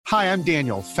Hi, I'm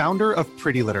Daniel, founder of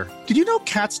Pretty Litter. Did you know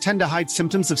cats tend to hide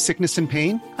symptoms of sickness and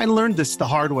pain? I learned this the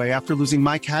hard way after losing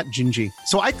my cat, Gingy.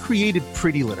 So I created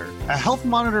Pretty Litter, a health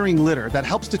monitoring litter that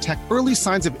helps detect early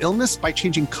signs of illness by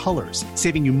changing colors,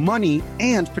 saving you money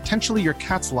and potentially your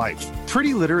cat's life.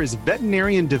 Pretty Litter is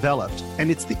veterinarian developed, and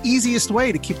it's the easiest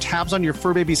way to keep tabs on your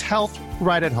fur baby's health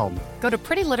right at home. Go to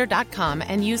prettylitter.com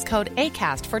and use code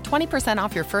ACAST for 20%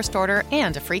 off your first order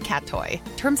and a free cat toy.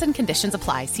 Terms and conditions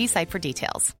apply. See site for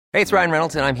details. Hey, it's Ryan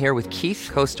Reynolds, and I'm here with Keith,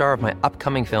 co-star of my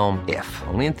upcoming film, If,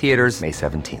 only in theaters May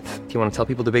 17th. Do you want to tell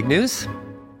people the big news?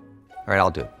 All right,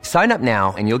 I'll do it. Sign up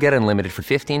now and you'll get unlimited for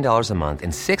 $15 a month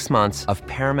and 6 months of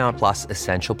Paramount Plus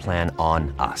Essential Plan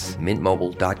on us.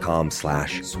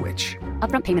 MintMobile.com/switch.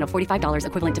 Upfront payment of $45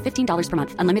 equivalent to $15 per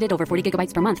month. Unlimited over 40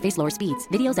 gigabytes per month. Face lower speeds.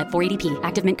 Videos at 480p.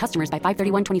 Active Mint customers by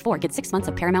 531.24 get 6 months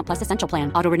of Paramount Plus Essential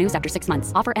Plan. Auto renews after 6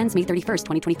 months. Offer ends May 31st,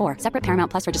 2024. Separate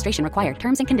Paramount Plus registration required.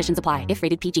 Terms and conditions apply if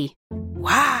rated PG.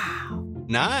 Wow.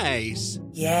 Nice.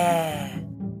 Yeah.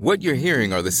 What you're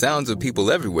hearing are the sounds of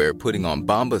people everywhere putting on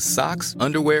Bombas socks,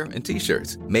 underwear, and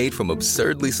T-shirts made from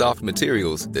absurdly soft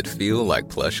materials that feel like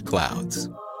plush clouds.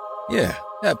 Yeah,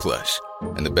 that plush.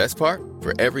 And the best part?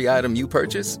 For every item you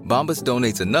purchase, Bombas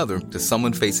donates another to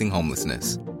someone facing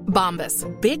homelessness. Bombas.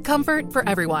 Big comfort for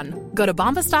everyone. Go to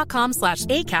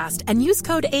bombas.com/ACAST and use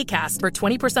code ACAST for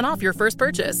 20% off your first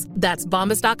purchase. That's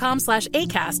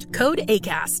bombas.com/ACAST. Code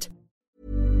ACAST.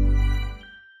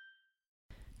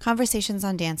 Conversations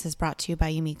on Dance is brought to you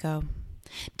by Yumiko.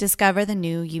 Discover the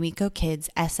new Yumiko Kids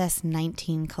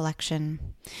SS19 collection.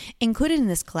 Included in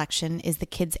this collection is the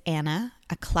Kids Anna,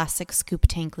 a classic scoop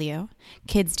tank Leo,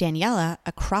 Kids Daniela,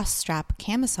 a cross-strap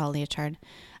camisole leotard,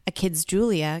 a Kids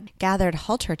Julia gathered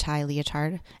halter tie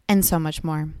leotard, and so much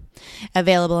more.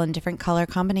 Available in different color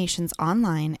combinations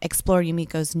online, explore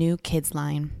Yumiko's new kids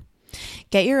line.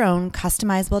 Get your own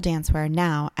customizable dancewear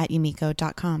now at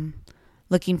yumiko.com.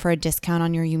 Looking for a discount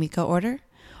on your Yumiko order?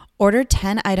 Order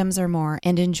 10 items or more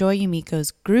and enjoy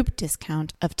Yumiko's group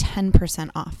discount of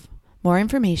 10% off. More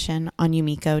information on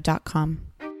yumiko.com.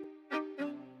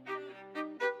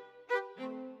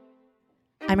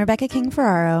 I'm Rebecca King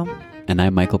Ferraro. And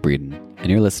I'm Michael Breeden, and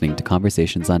you're listening to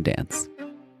Conversations on Dance.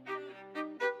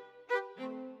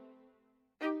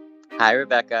 Hi,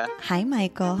 Rebecca. Hi,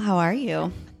 Michael. How are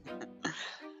you?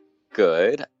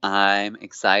 Good. I'm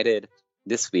excited.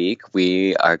 This week,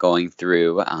 we are going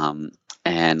through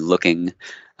and looking,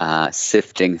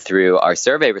 sifting through our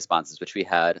survey responses, which we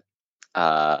had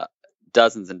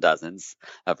dozens and dozens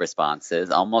of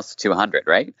responses, almost 200,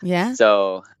 right? Yeah.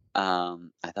 So I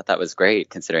thought that was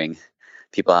great, considering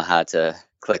people had to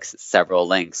click several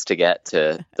links to get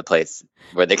to the place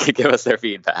where they could give us their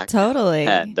feedback. Totally.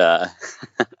 And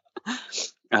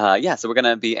yeah, so we're going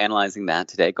to be analyzing that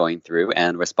today, going through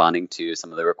and responding to some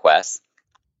of the requests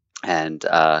and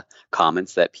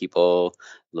comments that people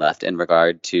left in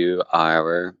regard to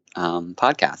our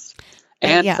podcast,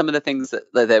 and some of the things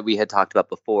that we had talked about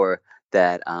before.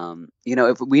 That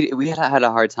if we had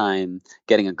a hard time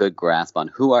getting a good grasp on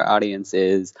who our audience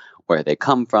is, where they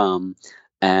come from,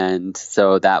 and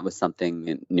so that was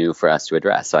something new for us to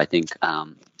address. So I think,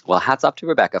 well, hats off to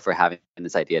Rebecca for having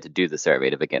this idea to do the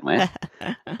survey to begin with.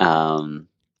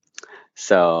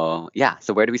 So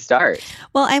where do we start?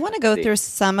 Well, I want to go through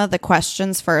some of the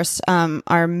questions first.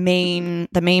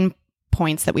 The main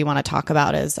points that we want to talk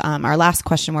about is our last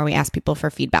question where we ask people for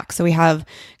feedback. So we have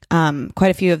quite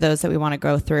a few of those that we want to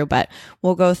go through, but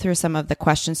we'll go through some of the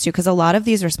questions too, because a lot of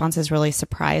these responses really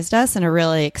surprised us in a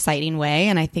really exciting way.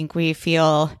 And I think we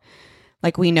feel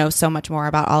like we know so much more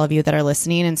about all of you that are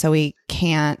listening. And so we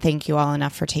can't thank you all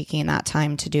enough for taking that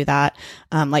time to do that.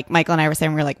 Like Michael and I were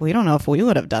saying, we don't know if we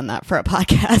would have done that for a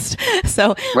podcast.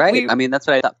 So right. I mean, that's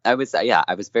what I thought. I was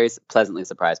very pleasantly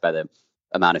surprised by the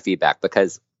amount of feedback,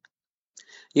 because,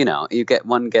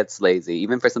 one gets lazy,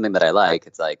 even for something that I like.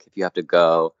 It's like, if you have to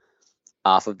go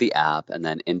off of the app and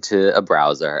then into a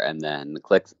browser and then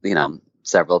click,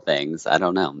 several things. I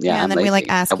don't know. Yeah. And then we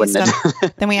ask you stuff.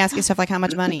 Then we ask you stuff like how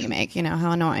much money you make.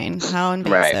 How annoying, how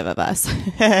invasive of us.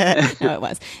 No,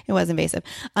 it was invasive.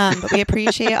 But we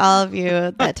appreciate all of you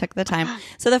that took the time.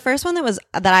 So the first one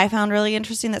that I found really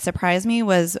interesting that surprised me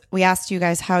was we asked you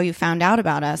guys how you found out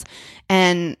about us,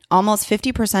 and almost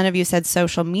 50% of you said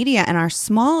social media, and our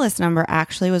smallest number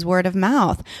actually was word of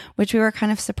mouth, which we were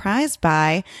kind of surprised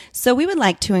by. So we would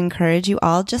like to encourage you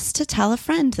all just to tell a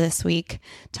friend this week.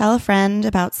 Tell a friend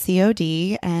about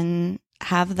COD and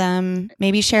have them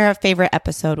maybe share a favorite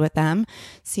episode with them.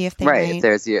 See if they Right. might... If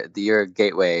there's your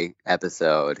gateway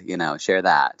episode, share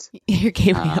that. Your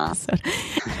gateway episode.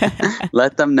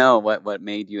 Let them know what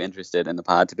made you interested in the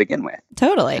pod to begin with.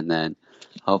 Totally. And then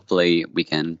hopefully we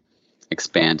can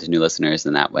expand to new listeners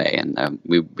in that way. And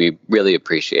we really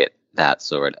appreciate that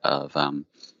sort of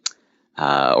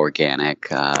organic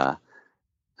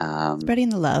spreading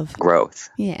the love. Growth.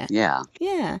 Yeah. Yeah.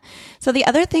 Yeah. So the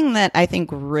other thing that I think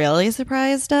really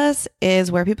surprised us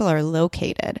is where people are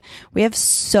located. We have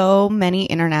so many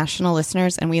international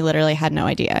listeners and we literally had no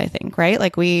idea, I think, right?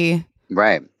 Like we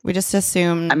just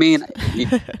assumed. I mean,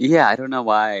 yeah, I don't know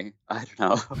why. I don't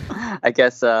know. I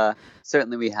guess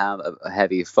certainly we have a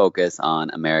heavy focus on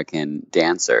American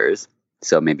dancers.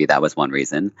 So maybe that was one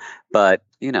reason. But,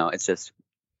 it's just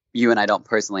you and I don't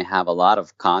personally have a lot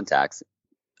of contacts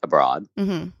abroad.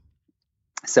 Mm-hmm.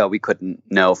 So we couldn't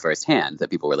know firsthand that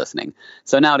people were listening.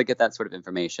 So now to get that sort of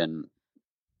information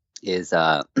is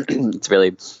it's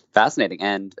really fascinating.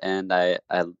 And I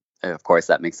of course,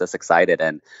 that makes us excited.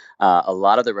 And a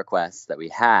lot of the requests that we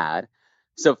had.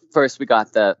 So first we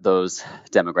got those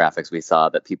demographics. We saw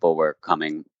that people were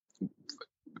coming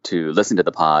to listen to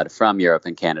the pod from Europe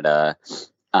and Canada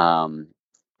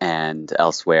and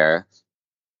elsewhere.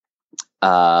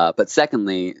 But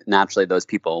secondly, naturally, those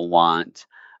people want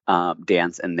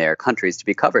dance in their countries to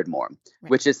be covered more,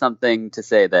 which is something to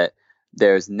say that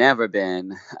there's never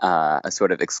been a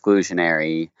sort of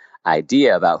exclusionary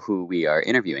idea about who we are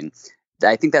interviewing.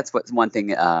 I think that's one thing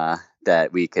that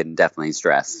we can definitely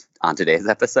stress on today's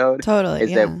episode. Totally,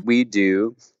 is that we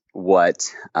do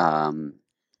what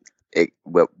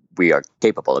we are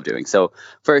capable of doing. So,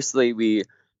 firstly, we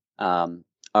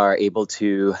are able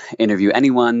to interview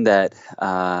anyone that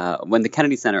when the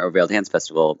Kennedy Center or Vail Dance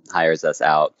Festival hires us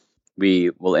out, we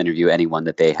will interview anyone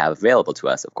that they have available to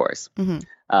us, of course.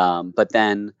 Mm-hmm. But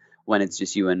then when it's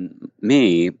just you and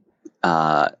me,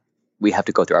 we have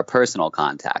to go through our personal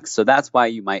contacts. So that's why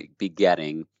you might be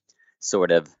getting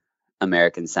sort of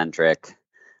American-centric,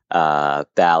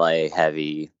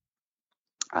 ballet-heavy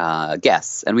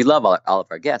guests. And we love all of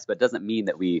our guests, but it doesn't mean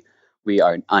that we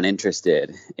are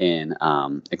uninterested in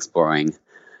exploring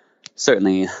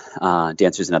certainly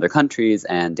dancers in other countries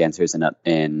and dancers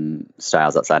in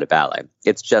styles outside of ballet.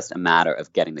 It's just a matter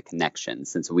of getting the connection,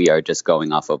 since we are just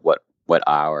going off of what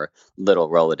our little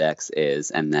Rolodex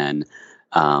is, and then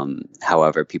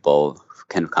however people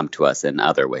can come to us in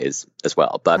other ways as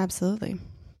well. But absolutely,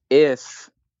 if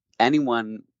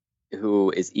anyone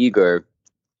who is eager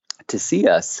to see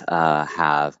us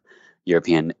have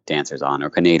European dancers on, or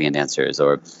Canadian dancers,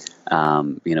 or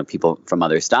people from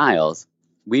other styles,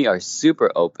 we are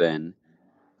super open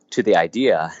to the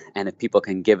idea. And if people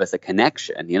can give us a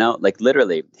connection, like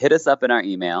literally hit us up in our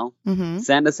email, mm-hmm.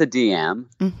 send us a DM,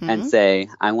 mm-hmm. and say,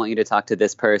 I want you to talk to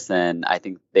this person. I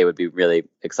think they would be really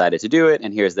excited to do it.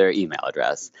 And here's their email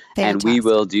address. Fantastic. And we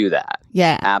will do that.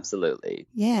 Yeah, absolutely.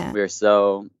 Yeah. We're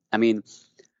so, we've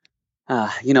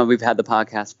had the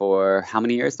podcast for how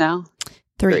many years now?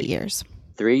 3 years.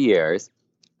 3 years.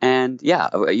 And yeah,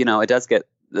 it does get,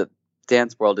 the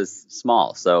dance world is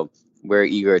small. So we're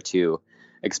eager to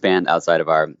expand outside of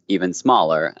our even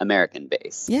smaller American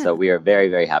base. Yeah. So we are very,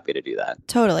 very happy to do that.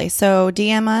 Totally. So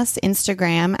DM us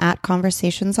Instagram at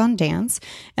Conversations on Dance,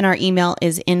 and our email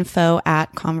is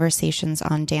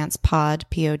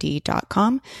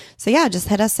info@conversationsondancepod.com. So yeah, just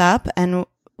hit us up and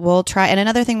we'll try. And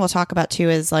another thing we'll talk about too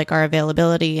is like our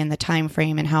availability and the time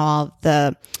frame and how all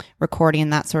the recording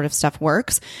and that sort of stuff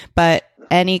works. But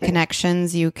any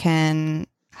connections you can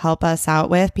help us out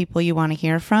with, people you want to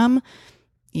hear from,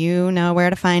 you know where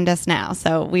to find us now.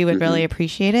 So we would really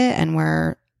appreciate it. And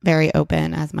we're very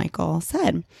open, as Michael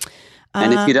said.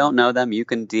 And if you don't know them, you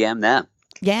can DM them.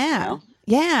 Yeah.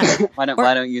 Yeah. Why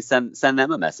don't you send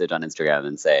them a message on Instagram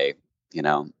and say,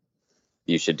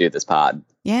 you should do this pod.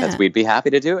 Yeah. Because we'd be happy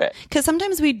to do it. Because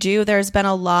sometimes we do. There's been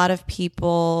a lot of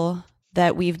people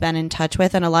that we've been in touch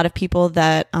with, and a lot of people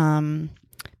that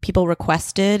people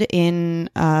requested in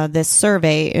this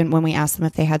survey. And when we asked them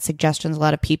if they had suggestions, a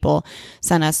lot of people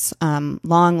sent us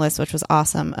long lists, which was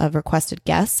awesome, of requested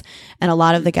guests. And a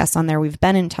lot of the guests on there we've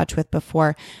been in touch with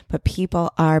before, but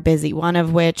people are busy. One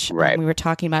of which we were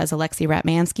talking about is Alexei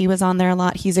Ratmansky was on there a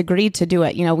lot. He's agreed to do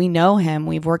it. We know him.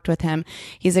 We've worked with him.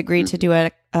 He's agreed to do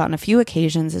it on a few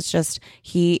occasions. It's just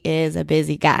he is a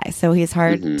busy guy, so he's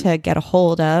hard to get a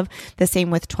hold of. The same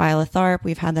with Twyla Tharp.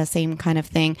 We've had the same kind of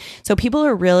thing. So people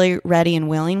are really ready and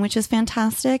willing, which is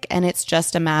fantastic. And it's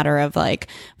just a matter of like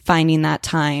finding that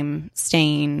time,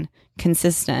 staying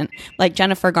consistent. Like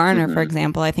Jennifer Garner, for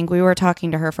example, I think we were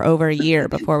talking to her for over a year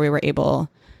before we were able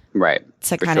Right.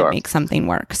 to for kind of sure. make something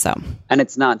work. So, And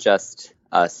it's not just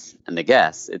us and the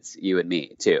guests, it's you and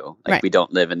me too. Like Right. we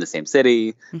don't live in the same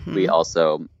city. mhm. We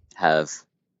also have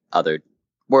other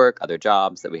work, other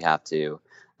jobs that we have to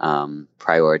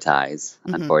prioritize,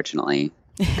 Mhm. unfortunately.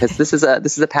 Because this is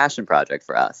a passion project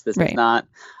for us. This Right. is not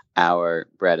our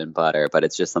bread and butter, but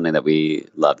it's just something that we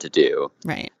love to do.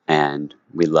 Right. And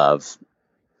we love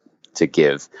to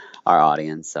give our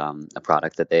audience a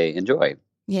product that they enjoy.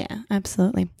 Yeah,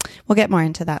 absolutely. We'll get more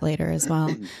into that later as well.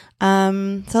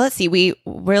 So let's see. We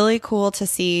really cool to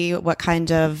see what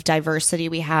kind of diversity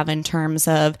we have in terms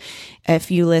of if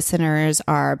you listeners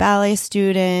are ballet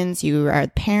students, you are a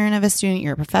parent of a student,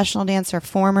 you're a professional dancer,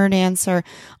 former dancer,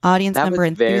 audience That member,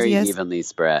 was very enthusiast. evenly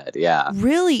spread. Yeah.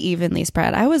 Really evenly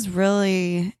spread. I was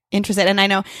really interested, and I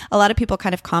know a lot of people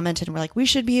kind of commented and were like, we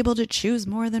should be able to choose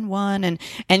more than one,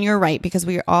 and you're right, because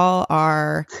we all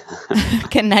are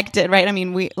connected, right? I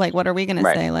mean, we like, what are we going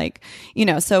Right. to say? Like,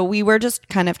 so we were just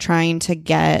kind of trying to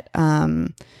get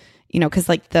because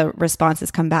like the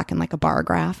responses come back in like a bar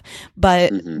graph,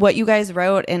 but what you guys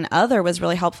wrote in other was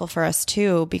really helpful for us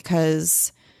too,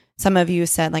 because some of you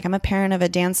said, like, I'm a parent of a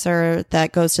dancer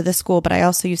that goes to this school, but I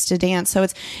also used to dance. So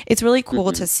it's really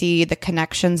cool to see the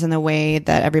connections and the way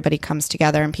that everybody comes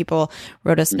together. And people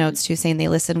wrote us notes too, saying they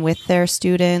listen with their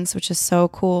students, which is so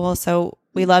cool. So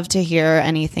we love to hear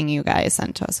anything you guys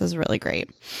sent to us. It was really great.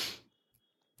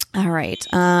 All right.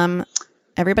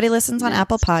 Everybody listens on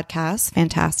Apple Podcasts.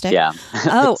 Fantastic. Yeah.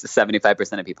 Oh. It's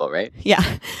 75% of people, right? Yeah.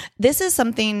 This is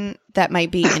something that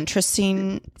might be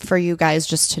interesting for you guys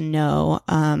just to know.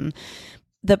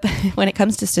 When it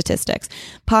comes to statistics,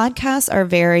 podcasts are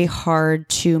very hard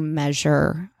to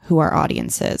measure who our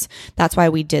audience is. That's why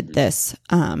we did this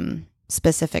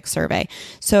specific survey.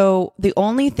 So the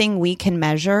only thing we can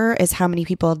measure is how many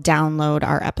people download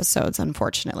our episodes,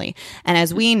 unfortunately. And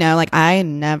as we know, like, I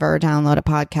never download a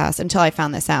podcast until I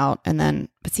found this out. And then,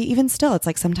 but see, even still, it's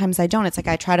like sometimes I don't. It's like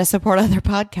I try to support other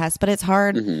podcasts, but it's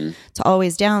hard to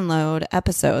always download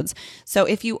episodes. So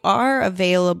if you are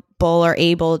available or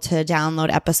able to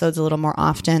download episodes a little more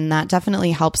often, that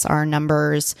definitely helps our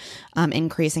numbers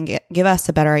increase and give us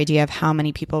a better idea of how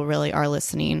many people really are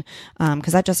listening.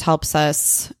 Because that just helps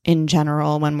us in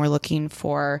general when we're looking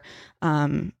for,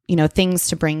 things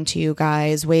to bring to you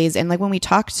guys, ways. And like when we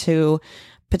talk to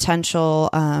potential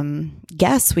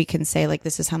guests, we can say, like,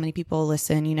 this is how many people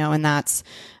listen, and that's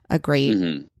a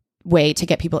great way to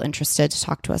get people interested to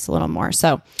talk to us a little more.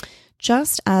 So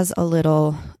just as a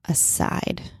little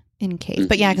aside, in case.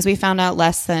 But yeah, because we found out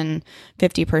less than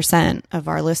 50% of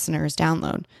our listeners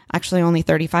download. Actually, only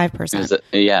 35%.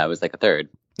 It was like a third.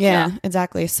 Yeah,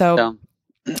 exactly. So,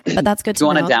 but that's good to know.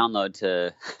 If you want to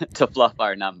download to fluff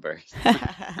our numbers.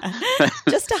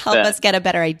 Just to help us get a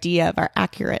better idea of our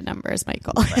accurate numbers,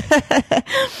 Michael.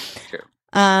 True.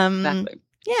 Exactly.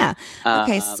 Yeah.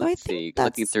 Okay, so I think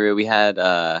looking through, we had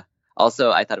also,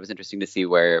 I thought it was interesting to see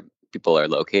where people are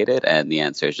located, and the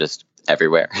answer is just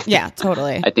everywhere. Yeah,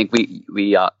 totally. I think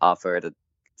we offered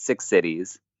 6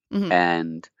 cities,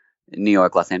 and New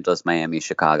York, Los Angeles, Miami,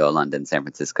 Chicago, London, San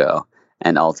Francisco,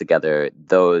 and altogether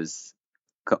those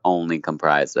only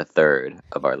comprised a third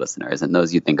of our listeners, and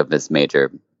those you think of as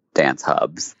major dance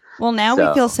hubs. Well, now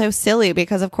we feel so silly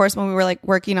because, of course, when we were like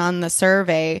working on the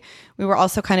survey, we were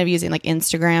also kind of using like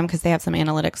Instagram because they have some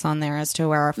analytics on there as to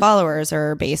where our followers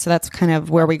are based. So that's kind of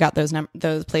where we got those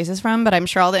places from. But I'm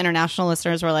sure all the international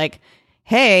listeners were like,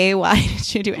 "Hey, why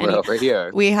did you do any?" We're over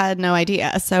here. We had no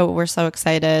idea. So we're so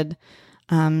excited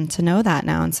to know that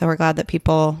now, and so we're glad that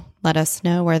people let us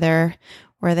know where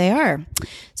they are.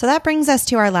 So that brings us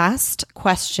to our last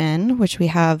question, which we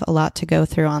have a lot to go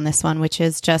through on this one, which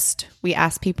is just, we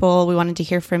asked people, we wanted to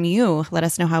hear from you. Let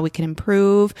us know how we can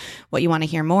improve, what you want to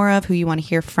hear more of, who you want to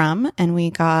hear from. And we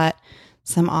got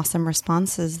some awesome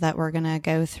responses that we're going to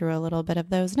go through a little bit of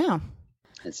those now.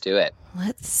 Let's do it.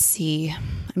 Let's see.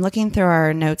 I'm looking through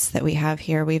our notes that we have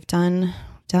here. We've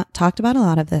talked about a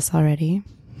lot of this already.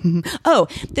 Oh,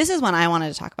 this is one I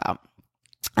wanted to talk about.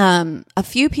 A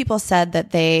few people said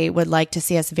that they would like to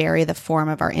see us vary the form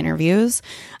of our interviews.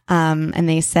 And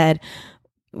they said,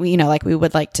 we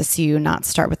would like to see you not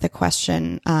start with the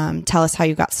question, tell us how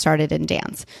you got started in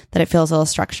dance, that it feels a little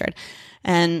structured.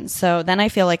 And so then I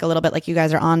feel like a little bit like you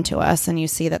guys are on to us and you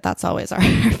see that that's always our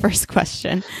first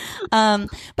question. But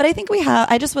I think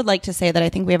I just would like to say that I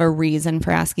think we have a reason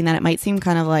for asking that. It might seem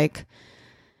kind of like,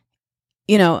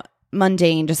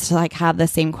 mundane just to like have the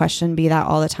same question be that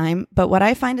all the time. But what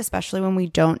I find, especially when we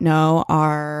don't know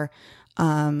our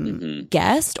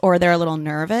guest or they're a little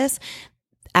nervous,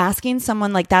 asking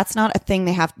someone, like, that's not a thing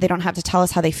they don't have to tell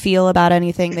us how they feel about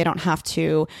anything. They don't have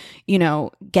to,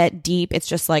 get deep. It's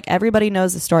just like everybody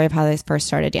knows the story of how they first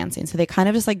started dancing. So they kind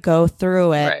of just like go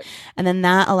through it. Right. And then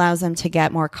that allows them to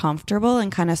get more comfortable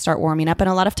and kind of start warming up. And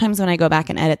a lot of times when I go back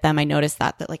and edit them, I notice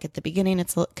that like at the beginning,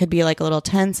 could be like a little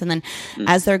tense. And then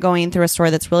as they're going through a story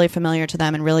that's really familiar to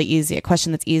them and really easy, a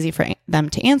question that's easy for them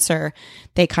to answer,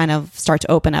 they kind of start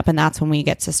to open up. And that's when we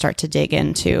get to start to dig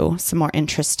into some more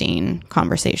interesting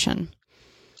conversation.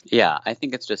 Yeah, I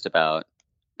think it's just about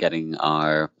getting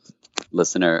our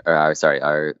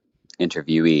our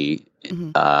interviewee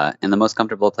in the most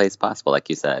comfortable place possible, like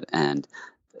you said, and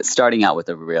starting out with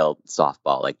a real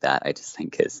softball like that, I just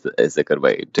think is a good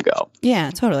way to go.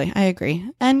 Yeah, totally. I agree.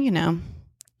 And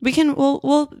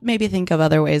we'll maybe think of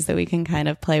other ways that we can kind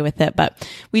of play with it, but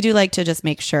we do like to just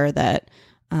make sure that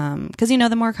because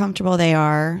the more comfortable they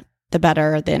are, the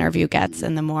better the interview gets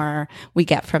and the more we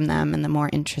get from them and the more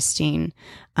interesting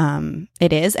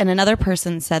it is. And another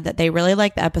person said that they really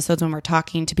like the episodes when we're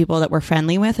talking to people that we're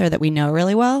friendly with or that we know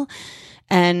really well.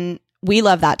 And we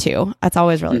love that too. That's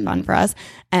always really fun for us.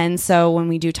 And so when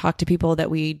we do talk to people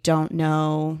that we don't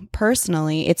know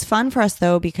personally, it's fun for us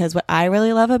though, because what I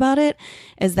really love about it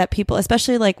is that people,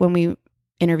 especially like when we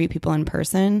interview people in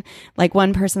person, like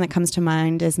one person that comes to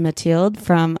mind is Mathilde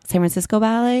from San Francisco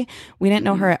Ballet. We didn't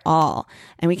know her at all.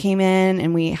 And we came in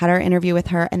and we had our interview with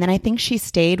her. And then I think she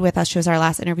stayed with us. She was our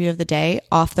last interview of the day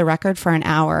off the record for an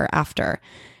hour after.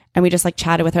 And we just like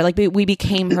chatted with her. Like we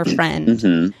became her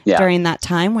friend during that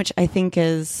time, which I think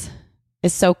is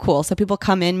so cool. So people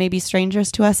come in, maybe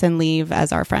strangers to us, and leave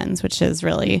as our friends, which is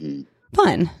really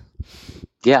fun.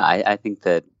 Yeah, I think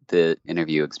that the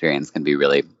interview experience can be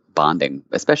really bonding,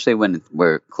 especially when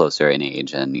we're closer in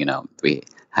age and, we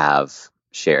have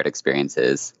shared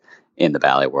experiences in the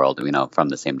ballet world, from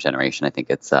the same generation. I think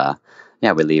it's,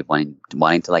 we leave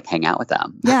wanting to like hang out with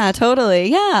them. Yeah, totally.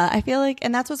 Yeah. I feel like,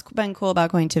 and that's what's been cool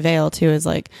about going to Vail too, is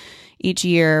like each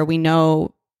year we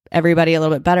know everybody a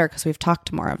little bit better because we've talked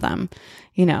to more of them,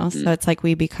 so it's like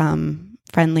we become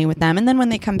friendly with them. And then when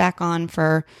they come back on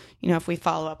for, if we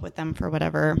follow up with them for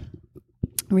whatever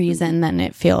reason, then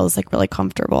it feels like really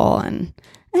comfortable and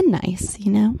nice,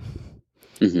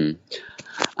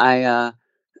 I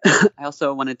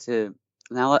also wanted to,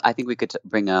 now I think we could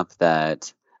bring up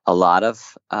that a lot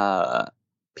of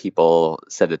people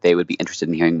said that they would be interested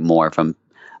in hearing more from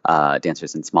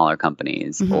dancers in smaller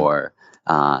companies or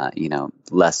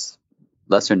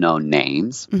lesser known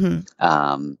names.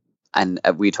 And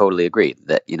we totally agree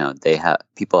that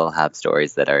people have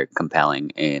stories that are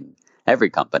compelling in every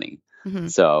company.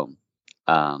 So,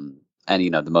 and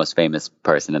the most famous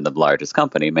person in the largest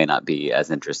company may not be as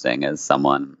interesting as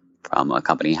someone from a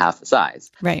company half the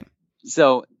size. Right.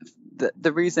 So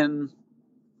the reason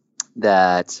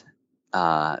that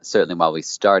certainly while we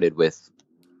started with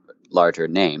larger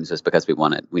names was because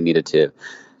we needed to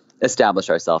establish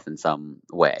ourselves in some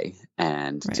way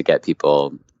and to get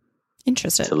people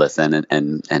interested to listen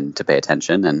and to pay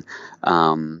attention. And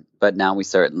but now we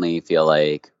certainly feel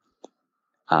like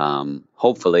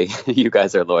hopefully you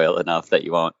guys are loyal enough that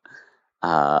you won't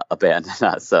abandon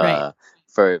us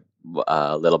for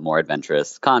a little more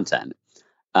adventurous content.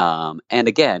 And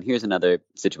again, here's another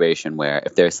situation where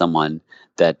if there's someone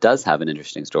that does have an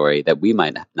interesting story that we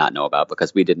might not know about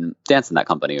because we didn't dance in that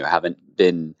company or haven't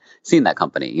seen that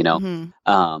company,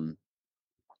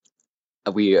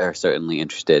 we are certainly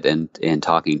interested in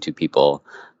talking to people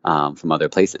from other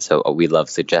places. So we love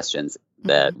suggestions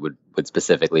that would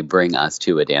specifically bring us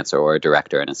to a dancer or a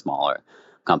director in a smaller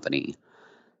company.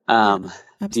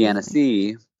 Deanna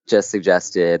C. just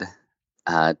suggested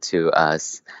to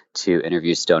us to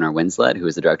interview Stoner Winslet, who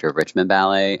is the director of Richmond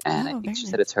Ballet. And I think she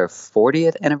said it's her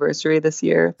 40th anniversary this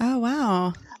year. Oh,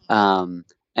 wow.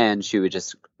 And she was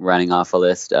just running off a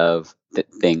list of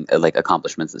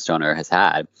accomplishments that Stoner has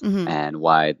had and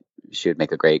why she would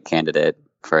make a great candidate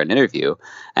for an interview.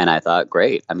 And I thought,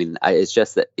 great. I mean, it's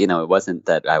just that, it wasn't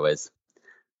that I was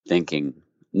thinking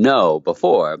no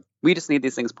before. We just need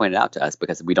these things pointed out to us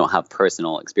because we don't have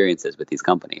personal experiences with these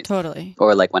companies. Totally.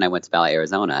 Or like when I went to Ballet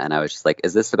Arizona and I was just like,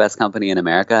 is this the best company in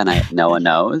America? And no one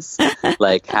knows.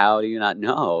 Like, how do you not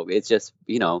know? It's just,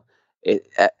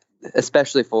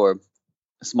 especially for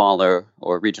smaller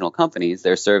or regional companies,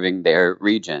 they're serving their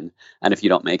region. And if you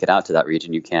don't make it out to that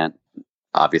region, you can't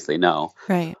obviously know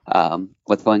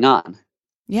what's going on.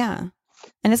 Yeah.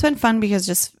 And it's been fun because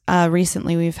just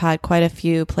recently we've had quite a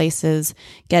few places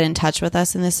get in touch with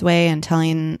us in this way and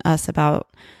telling us about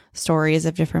stories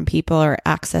of different people or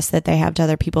access that they have to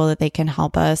other people that they can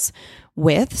help us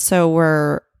with. So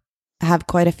we're have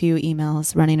quite a few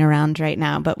emails running around right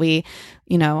now, but we,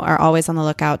 are always on the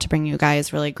lookout to bring you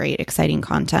guys really great, exciting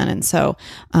content. And so,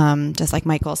 just like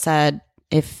Michael said,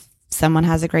 if someone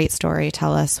has a great story,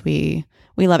 tell us. We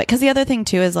love it. Because the other thing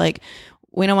too is like,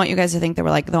 we don't want you guys to think that we're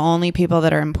like the only people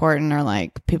that are important are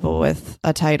like people with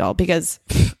a title, because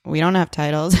we don't have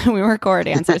titles. We record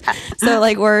answers. So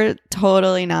like, we're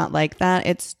totally not like that.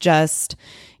 It's just,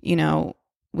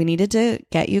 we needed to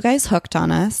get you guys hooked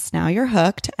on us. Now you're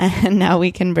hooked, and now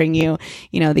we can bring you,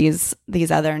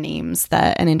 these other names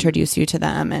and introduce you to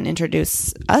them and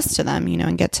introduce us to them,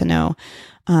 and get to know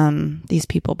these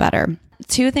people better.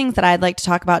 Two things that I'd like to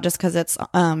talk about, just because it's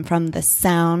from the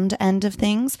sound end of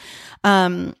things.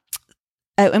 And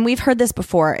we've heard this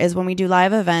before, is when we do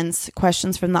live events,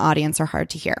 questions from the audience are hard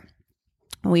to hear.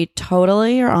 We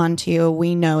totally are on to you.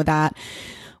 We know that.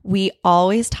 We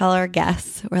always tell our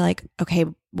guests, we're like, okay,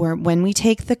 when we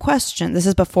take the question, this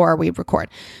is before we record.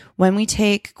 When we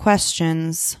take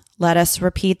questions, let us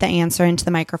repeat the answer into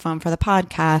the microphone for the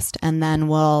podcast, and then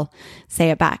we'll say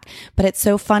it back. But it's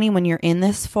so funny when you're in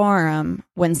this forum,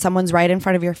 when someone's right in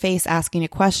front of your face asking a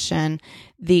question,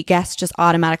 the guest just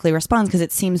automatically responds because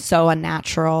it seems so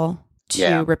unnatural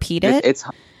to repeat it. It's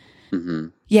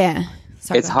yeah.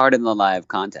 Sorry, it's hard in the live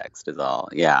context is all.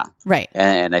 Yeah. Right.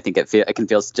 And I think it can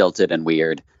feel stilted and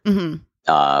weird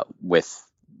with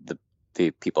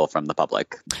the people from the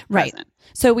public. Right. Present.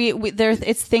 So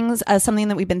it's things, something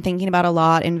that we've been thinking about a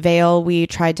lot. In Vail, we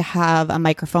tried to have a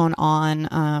microphone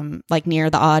on, like near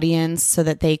the audience, so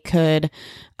that they could,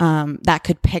 that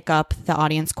could pick up the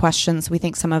audience questions. We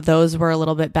think some of those were a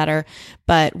little bit better,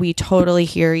 but we totally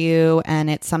hear you. And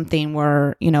it's something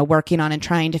we're, working on and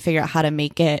trying to figure out how to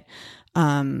make it,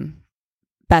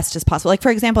 best as possible. Like,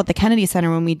 for example, at the Kennedy Center,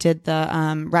 when we did the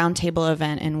roundtable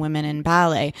event in Women in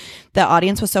Ballet, the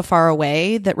audience was so far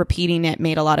away that repeating it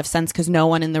made a lot of sense because no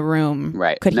one in the room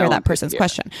could hear that person's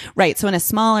question. Right. So in a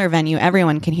smaller venue,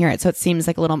 everyone can hear it. So it seems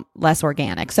like a little less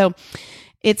organic. So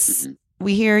it's,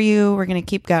 we hear you. We're going to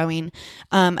keep going.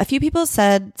 A few people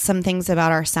said some things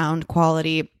about our sound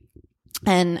quality,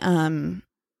 and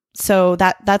so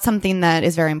that's something that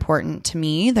is very important to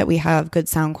me, that we have good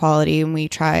sound quality, and we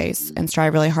try and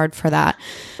strive really hard for that.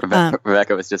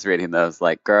 Rebecca was just reading those,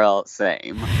 like, girl,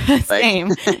 same.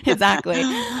 Same, exactly.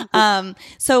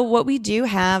 So what we do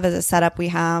have as a setup, we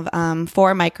have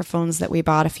 4 microphones that we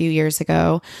bought a few years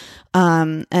ago,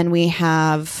 and we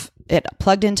have it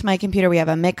plugged into my computer. We have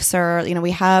a mixer.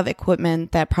 We have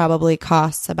equipment that probably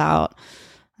costs about,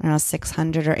 I don't know,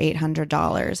 $600 or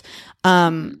 $800.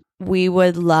 We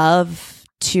would love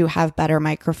to have better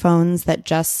microphones that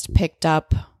just picked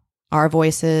up our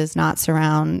voices, not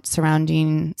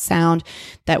surrounding sound,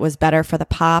 that was better for the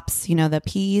pops, the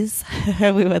P's.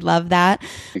 We would love that.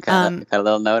 You got a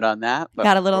little note on that.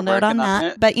 Got a little note on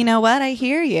that. But you know what? I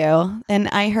hear you. And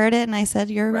I heard it and I said,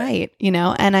 you're right.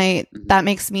 And that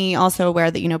makes me also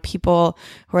aware that, people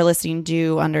who are listening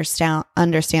do understand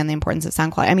the importance of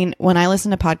sound quality. I mean, when I listen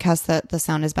to podcasts that the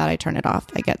sound is bad, I turn it off.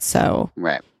 I get so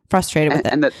frustrated with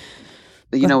it. And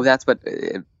that's what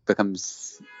it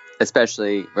becomes.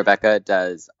 Especially Rebecca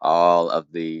does all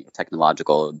of the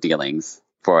technological dealings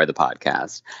for the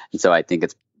podcast. And so I think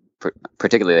it's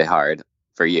particularly hard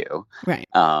for you. Right.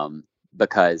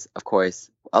 Because, of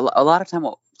course, a lot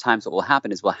of times what will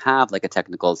happen is we'll have like a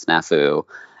technical snafu,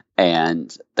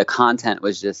 and the content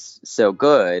was just so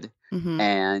good,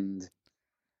 and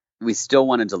we still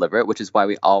want to deliver it, which is why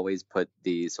we always put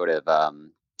the sort of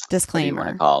disclaimer. What do you want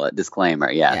to call it?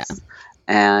 Disclaimer, yes. Yeah.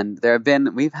 And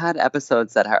we've had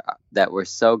episodes that were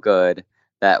so good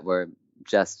that were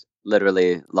just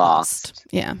literally lost.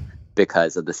 Yeah.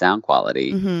 Because of the sound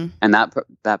quality. And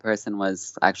that person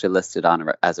was actually listed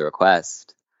as a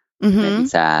request. Made me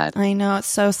sad. I know, it's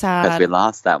so sad. Because we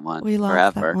lost that one. We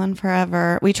lost that one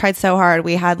forever. We tried so hard.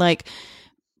 We had like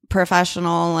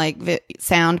professional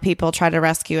sound people try to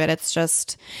rescue it. It's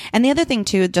just, and the other thing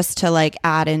too, just to like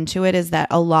add into it, is that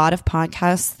a lot of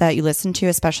podcasts that you listen to,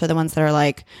 especially the ones that are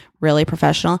like really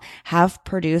professional, have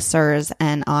producers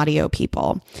and audio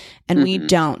people, and we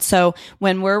don't. So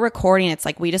when we're recording, it's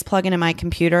like we just plug into my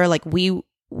computer, like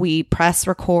we press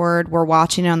record, we're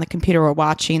watching it on the computer, we're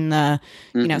watching the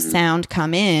sound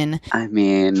come in. I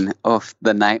mean,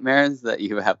 the nightmares that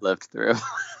you have lived through.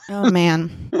 Oh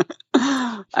man.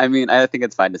 I mean, I think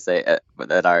it's fine to say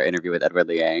at our interview with Edward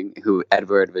Liang,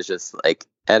 Edward was just like,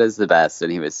 Ed is the best,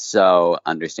 and he was so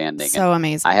understanding, so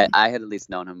amazing. I had at least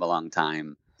known him a long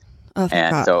time. Oh,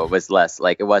 and God. So it was less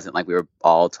like, it wasn't like we were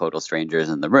all total strangers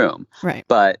in the room. Right.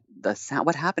 But the sound,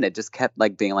 what happened? It just kept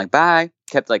like being like, bye.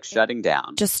 kept like shutting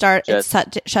down. Shut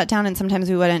down, and sometimes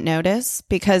we wouldn't notice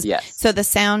because so the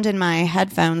sound in my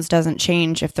headphones doesn't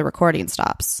change if the recording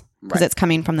stops because it's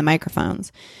coming from the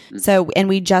microphones. So, and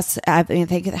I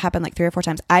think it happened like 3 or 4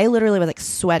 times. I literally was like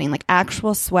sweating, like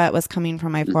actual sweat was coming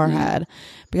from my forehead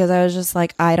because I was just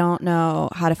like, I don't know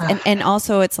how to, and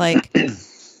also it's like,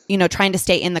 you know, trying to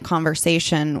stay in the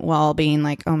conversation while being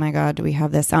like, oh my God, do we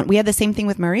have this sound? We had the same thing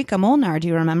with Marika Molnar. Do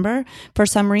you remember? For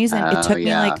some reason, it took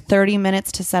me like 30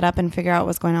 minutes to set up and figure out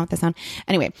what's going on with the sound.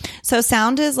 Anyway, so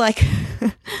sound is like...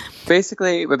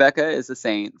 Basically, Rebecca is a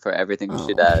saint for everything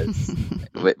she does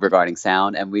regarding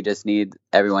sound. And we just need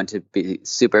everyone to be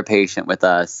super patient with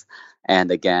us.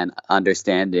 And again,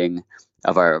 understanding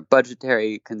of our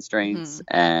budgetary constraints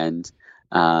and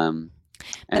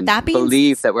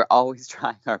believe that we're always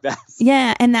trying our best.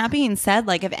 Yeah. And that being said,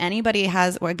 like if anybody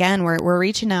has, again, we're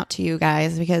reaching out to you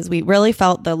guys because we really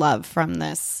felt the love from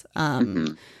this.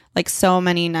 Like so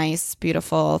many nice,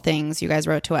 beautiful things you guys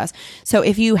wrote to us. So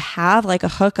if you have like a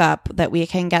hookup that we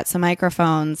can get some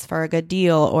microphones for a good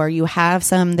deal, or you have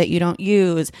some that you don't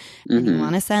use and you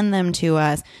want to send them to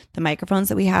us, the microphones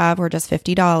that we have were just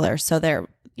 $50. So they're,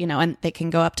 you know, and they can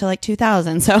go up to like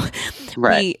 2,000. So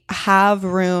we have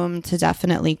room to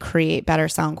definitely create better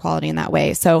sound quality in that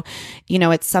way. So, you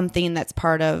know, it's something that's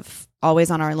part of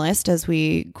always on our list as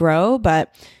we grow,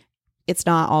 but it's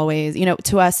not always, you know,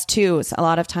 to us too. A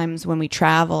lot of times when we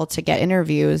travel to get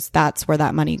interviews, that's where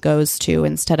that money goes to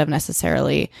instead of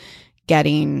necessarily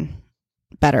getting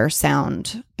better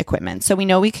sound equipment. So we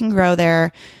know we can grow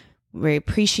there. We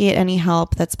appreciate any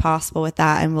help that's possible with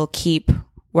that. And we'll keep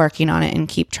working on it and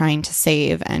keep trying to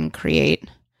save and create,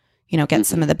 you know, get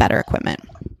some of the better equipment.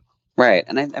 Right.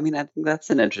 And I mean, I think that's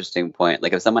an interesting point.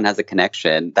 Like if someone has a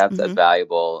connection, that's as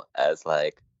valuable as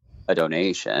like a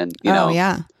donation, you know?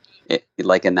 Yeah.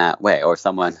 Like in that way, or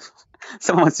someone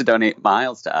wants to donate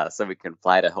miles to us so we can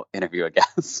fly to interview a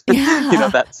guest. You know,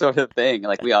 that sort of thing.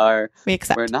 Like we're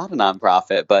not a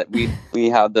nonprofit, but we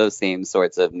have those same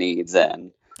sorts of needs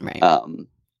and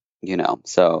you know,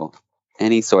 so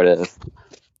any sort of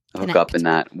hookup in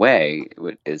that way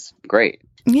is great.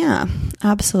 Yeah,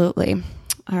 absolutely.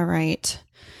 All right.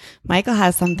 Michael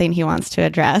has something he wants to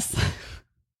address.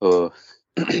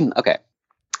 Okay.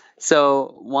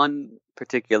 So one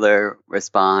particular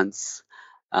response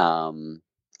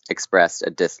expressed a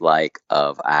dislike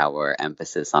of our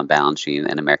emphasis on Balanchine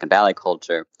and American ballet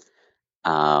culture,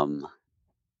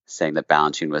 saying that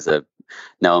Balanchine was a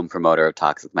known promoter of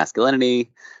toxic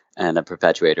masculinity and a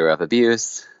perpetuator of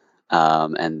abuse,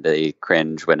 and they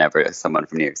cringe whenever someone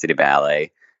from New York City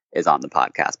Ballet is on the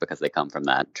podcast because they come from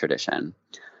that tradition.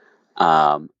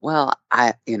 Well,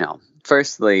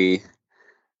 firstly,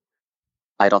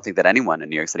 I don't think that anyone in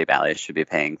New York City Ballet should be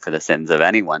paying for the sins of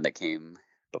anyone that came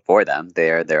before them. They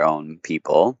are their own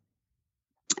people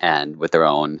and with their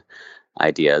own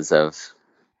ideas of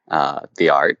the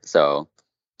art. So,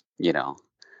 you know,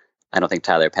 I don't think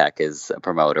Tyler Peck is a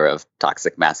promoter of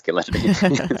toxic masculinity.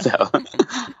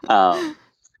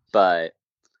 But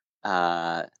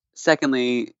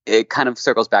secondly, it kind of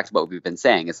circles back to what we've been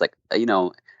saying. It's like, you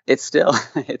know, it's still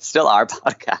our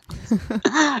podcast.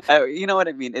 You know what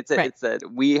I mean?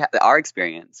 Our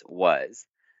experience was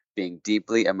being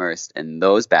deeply immersed in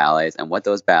those ballets and what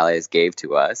those ballets gave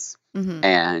to us.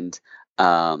 And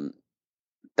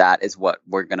that is what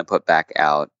we're going to put back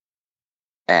out.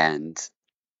 And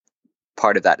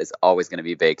part of that is always going to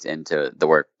be baked into the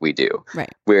work we do.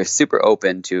 Right. We're super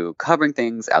open to covering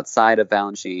things outside of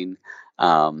Balanchine.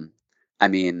 I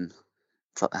mean,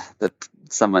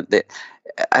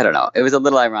 I don't know. It was a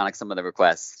little ironic. Some of the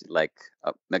requests, like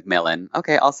Macmillan,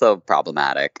 okay, also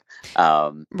problematic.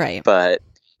 Right. But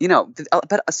you know,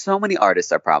 but so many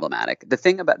artists are problematic. The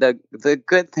thing about the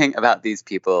good thing about these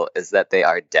people is that they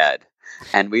are dead,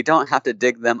 and we don't have to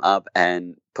dig them up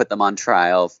and put them on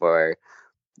trial for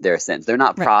their sins. They're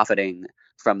not profiting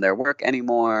from their work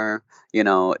anymore. You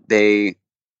know, the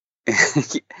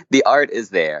art is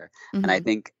there, and I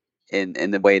think in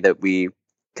the way that we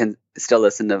can still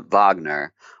listen to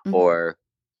Wagner or,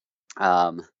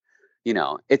 you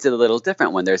know, it's a little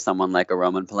different when there's someone like a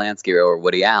Roman Polanski or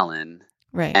Woody Allen,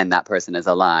 and that person is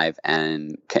alive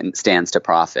and stands to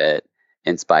profit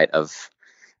in spite of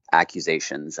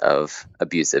accusations of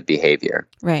abusive behavior.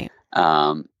 Right.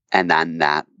 And then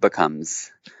that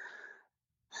becomes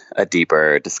a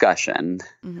deeper discussion.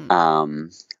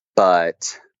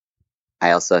 But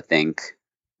I also think,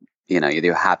 you know,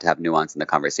 you have to have nuance in the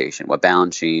conversation. What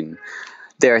Balanchine,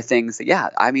 there are things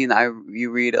that, I mean,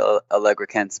 you read Allegra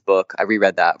Kent's book. I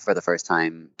reread that for the first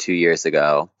time 2 years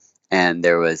ago, and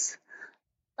there was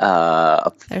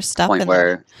There's stuff point in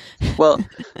where, well,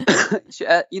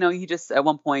 he just, at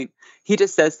one point, he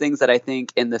just says things that I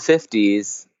think in the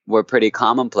 50s were pretty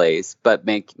commonplace, but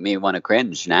make me want to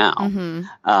cringe now.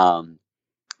 Mm-hmm.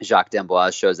 Jacques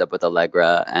d'Amboise shows up with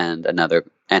Allegra and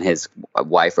his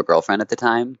wife or girlfriend at the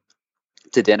time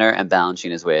to dinner, and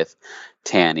Balanchine is with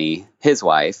Tanny, his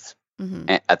wife,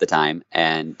 at the time,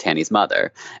 and Tanny's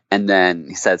mother. And then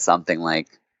he said something like,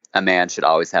 a man should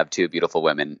always have two beautiful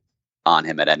women on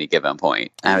him at any given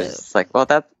point. And I was just like, well,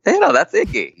 that's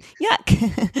icky.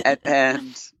 Yuck.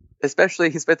 and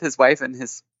especially he's with his wife and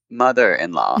his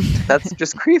mother-in-law. That's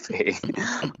just creepy.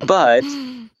 But,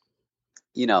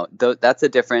 that's a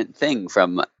different thing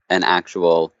from an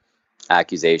actual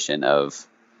accusation of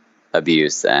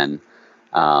abuse. And,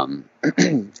 I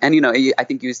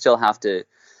think you still have to,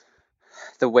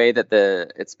 the way that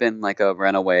it's been like a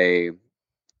runaway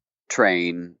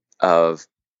train of,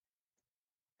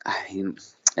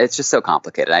 it's just so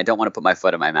complicated. I don't want to put my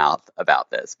foot in my mouth about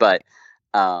this, but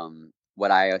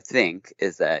what I think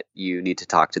is that you need to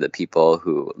talk to the people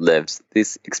who lived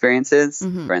these experiences.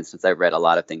 For instance, I read a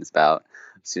lot of things about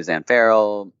Suzanne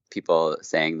Farrell, people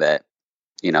saying that,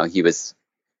 he was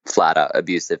flat out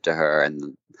abusive to her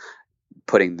and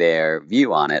putting their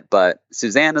view on it. But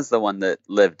Suzanne is the one that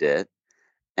lived it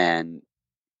and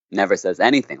never says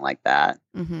anything like that.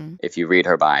 If you read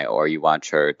her bio or you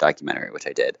watch her documentary, which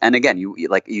I did. And again,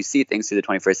 you see things through the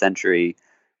 21st century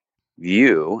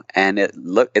view, and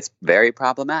it's very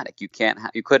problematic. You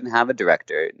couldn't have a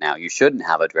director now. You shouldn't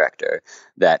have a director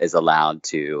that is allowed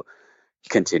to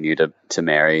continue to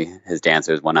marry his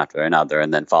dancers one after another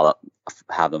and then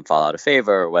have them fall out of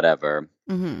favor or whatever.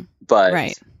 But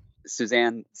right.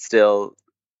 Suzanne still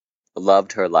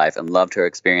loved her life and loved her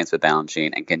experience with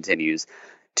Balanchine and continues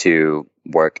to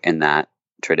work in that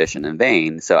tradition and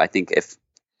vein. So I think if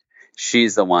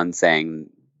she's the one saying,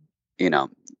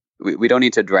 we don't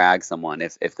need to drag someone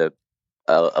if the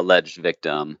alleged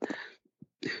victim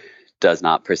does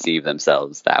not perceive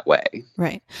themselves that way.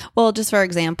 Right. Well, just for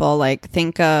example,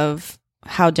 think of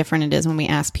how different it is when we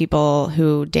ask people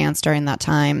who danced during that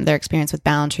time, their experience with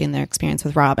Balanchine and their experience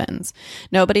with Robbins.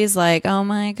 Nobody's like, oh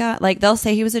my God. They'll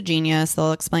say he was a genius.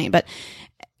 They'll explain, but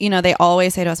they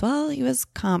always say to us, well, he was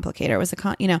complicated. It was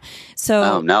so.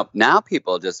 Oh, no. Now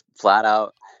people just flat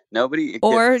out, nobody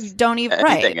or don't even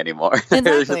anything anymore.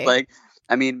 Exactly. It's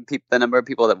just the number of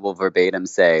people that will verbatim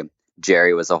say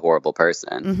Jerry was a horrible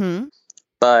person,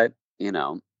 but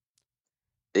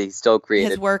he still created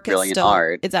his work brilliant is still,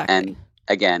 art. Exactly. And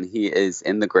again, he is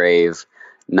in the grave,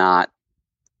 not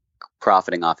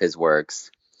profiting off his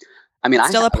works. I mean, it's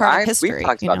still a part of history. We've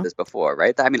talked about this before,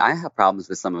 right? I mean, I have problems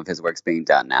with some of his works being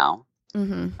done now.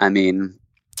 I mean,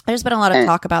 there's been a lot of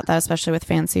talk about that, especially with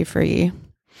Fancy Free.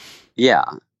 Yeah.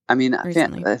 I mean,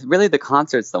 really the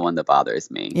concert's the one that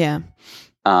bothers me. Yeah.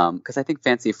 Because I think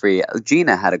Fancy Free,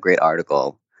 Gina had a great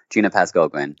article, Gina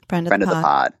Pascogwin, friend of the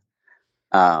pod.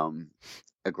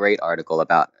 A great article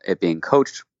about it being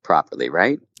coached properly,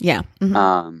 right? Yeah.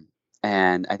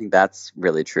 And I think that's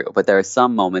really true. But there are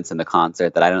some moments in the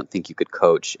concert that I don't think you could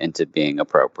coach into being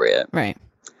appropriate. Right.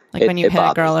 When you hit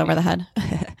a girl over the head.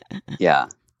 Yeah.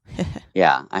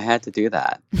 Yeah, I had to do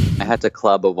that. I had to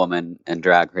club a woman and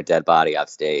drag her dead body off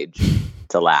stage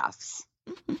to laughs.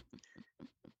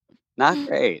 Not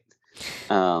great.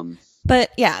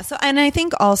 But yeah, so, and I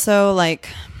think also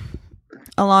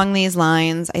along these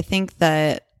lines, I think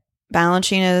that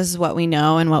Balanchine is what we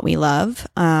know and what we love.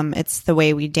 It's the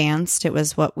way we danced. It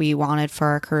was what we wanted for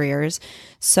our careers.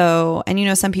 So,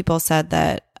 and some people said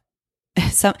that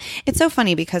it's so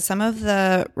funny because some of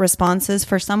the responses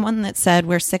for someone that said,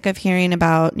 we're sick of hearing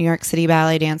about New York City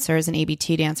ballet dancers and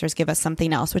ABT dancers, give us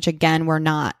something else, which again, we're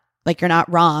not. You're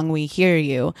not wrong. We hear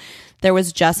you. There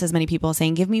was just as many people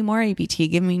saying, give me more ABT,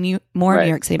 give me more New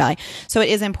York City ballet. So it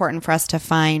is important for us to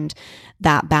find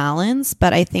that balance.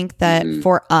 But I think that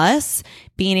for us,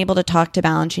 being able to talk to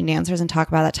Balanchine dancers and talk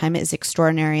about that time is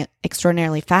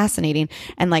extraordinarily fascinating.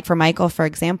 And for Michael, for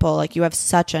example, you have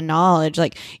such a knowledge,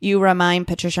 you remind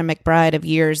Patricia McBride of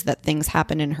years that things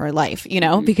happened in her life,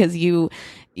 because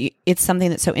it's something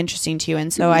that's so interesting to you.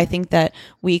 And so I think that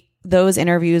those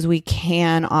interviews, we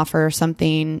can offer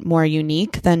something more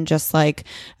unique than just a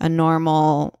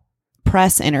normal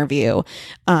press interview.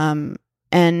 And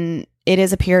it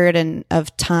is a period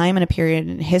of time and a period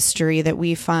in history that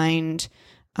we find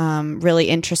really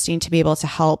interesting to be able to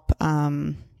help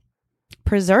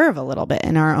preserve a little bit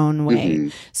in our own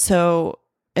way. So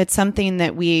it's something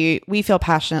that we feel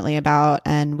passionately about,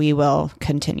 and we will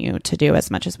continue to do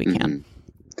as much as we can.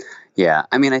 Yeah,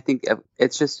 I mean, I think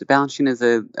it's just Balanchine is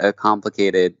a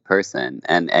complicated person,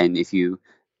 and if you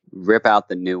rip out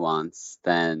the nuance,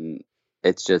 then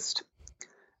it's just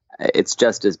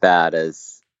as bad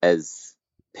as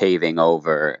paving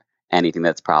over anything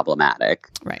that's problematic.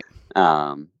 Right.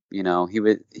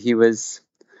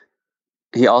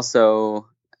 He also,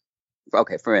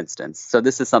 okay, for instance, so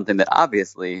this is something that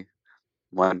obviously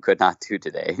one could not do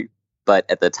today, but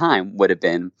at the time would have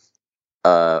been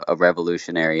a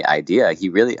revolutionary idea. He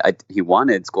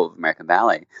wanted School of American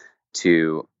Ballet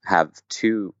to have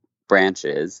two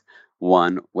branches,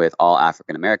 one with all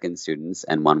African American students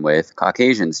and one with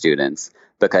Caucasian students,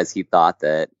 because he thought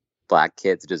that Black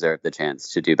kids deserved the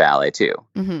chance to do ballet too.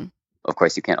 Mm-hmm. Of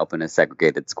course, you can't open a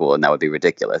segregated school, and that would be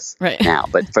ridiculous now.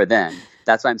 But for then,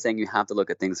 that's why I'm saying you have to look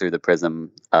at things through the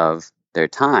prism of their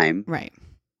time, right?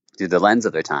 Through the lens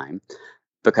of their time,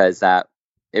 because that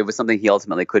it was something he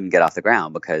ultimately couldn't get off the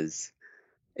ground because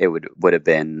it would have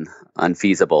been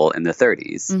unfeasible in the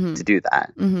 30s Mm-hmm. to do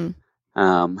that. Mm-hmm.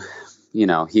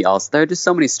 There are just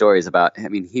so many stories about. I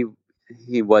mean,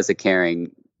 he was a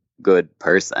caring, good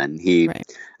person.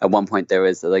 At one point there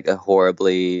was like a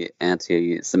horribly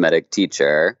anti-Semitic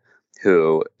teacher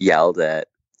who yelled at,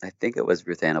 I think it was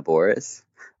Ruth Anna Boris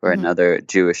or Mm-hmm. another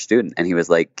Jewish student, and he was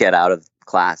like, "Get out of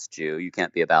class, Jew! You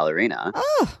can't be a ballerina.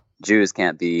 Oh. Jews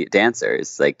can't be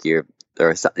dancers. Like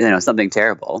something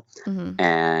terrible." Mm-hmm.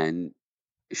 And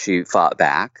she fought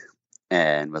back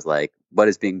and was like, "What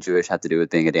does being Jewish have to do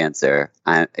with being a dancer?"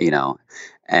 And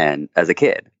as a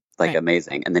kid,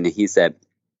 amazing. And then he said.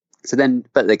 So then,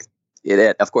 but like,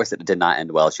 of course, it did not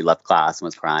end well. She left class and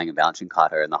was crying, and Balanchine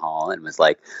caught her in the hall and was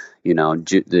like,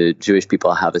 the Jewish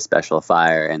people have a special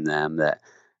fire in them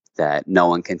that no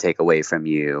one can take away from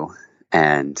you,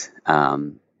 and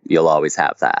you'll always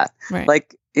have that. Right.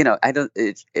 Like, I don't.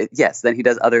 Yes. Then he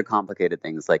does other complicated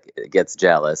things, like gets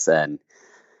jealous and,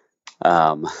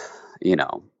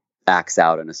 acts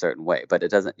out in a certain way. But it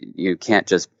doesn't. You can't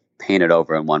just paint it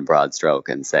over in one broad stroke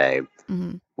and say,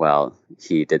 mm-hmm. well,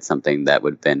 he did something that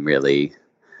would have been really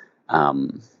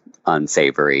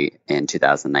unsavory in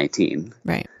 2019.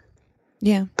 Right.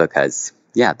 Yeah. Because,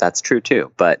 that's true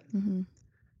too. But mm-hmm.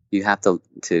 you have to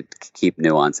keep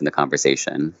nuance in the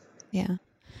conversation. Yeah.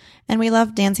 And we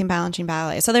love dancing Balanchine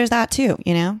ballet. So there's that too,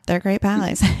 they're great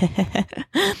ballets.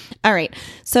 All right.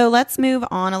 So let's move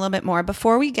on a little bit more.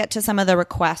 Before we get to some of the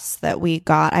requests that we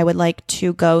got, I would like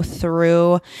to go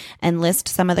through and list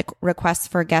some of the requests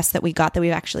for guests that we got that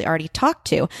we've actually already talked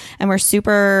to. And we're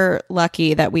super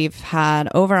lucky that we've had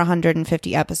over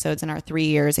 150 episodes in our 3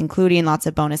 years, including lots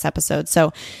of bonus episodes.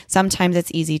 So sometimes it's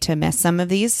easy to miss some of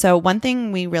these. So one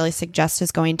thing we really suggest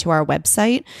is going to our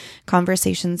website,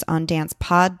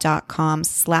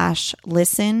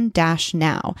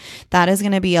 conversationsondancepod.com/listen-now. That is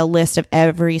going to be a list of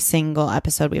every single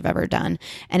episode we've ever done.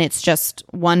 And it's just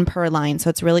one per line. So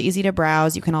it's really easy to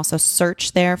browse. You can also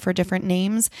search there for different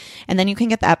names. And then you can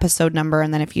get the episode number.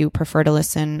 And then if you prefer to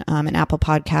listen in Apple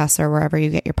Podcasts or wherever you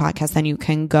get your podcasts, then you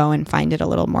can go and find it a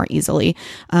little more easily.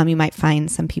 You might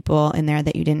find some people in there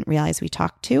that you didn't realize we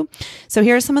talked to. So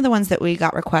here are some of the ones that we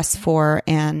got requests for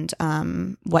and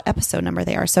what episode number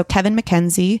they are. So Kevin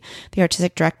McKenzie, the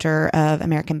artistic director of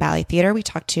American Ballet Theater, we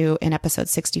talked to in episode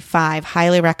 65.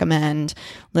 Highly recommend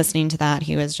listening to that.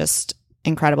 He was just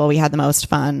incredible. We had the most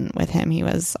fun with him. He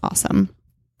was awesome.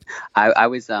 I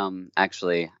was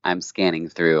actually, I'm scanning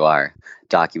through our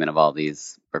document of all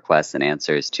these requests and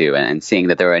answers too, and seeing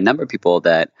that there were a number of people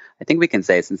that I think we can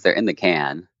say, since they're in the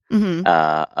can,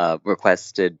 mm-hmm.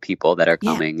 Requested people that are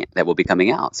coming, that will be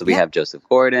coming out. So we have Joseph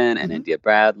Gordon and mm-hmm. India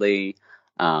Bradley.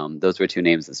 Those were two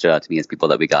names that stood out to me as people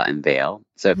that we got in Vail.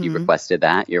 So if you requested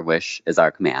that, your wish is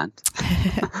our command.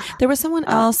 There was someone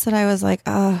else that I was like,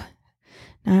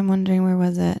 now I'm wondering, where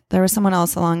was it? There was someone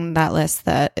else along that list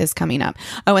that is coming up.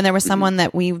 Oh, and there was someone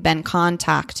that we've been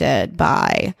contacted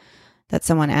by that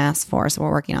someone asked for. So we're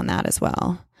working on that as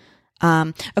well.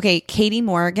 Okay. Katie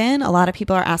Morgan. A lot of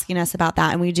people are asking us about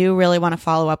that. And we do really want to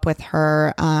follow up with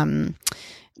her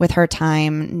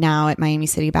time now at Miami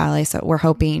City Ballet. So we're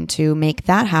hoping to make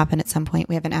that happen at some point.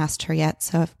 We haven't asked her yet.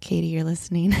 So if Katie, you're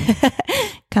listening,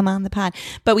 come on the pod.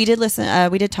 But we did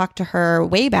we did talk to her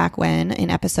way back when in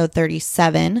episode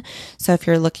 37. So if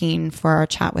you're looking for a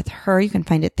chat with her, you can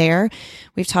find it there.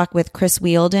 We've talked with Chris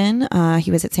Wheeldon.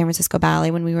 He was at San Francisco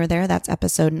Ballet when we were there. That's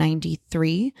episode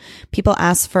 93. People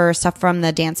asked for stuff from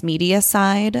the dance media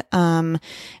side. And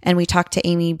we talked to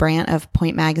Amy Brandt of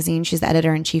Point Magazine. She's the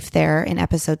editor-in-chief there in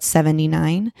episode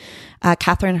 79.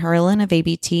 Catherine Hurlin of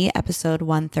ABT, episode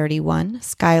 131.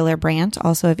 Skylar Brandt,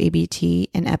 also of ABT,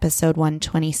 in episode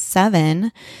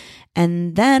 127.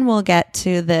 And then we'll get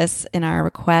to this in our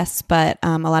requests, but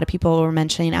a lot of people were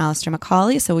mentioning Alistair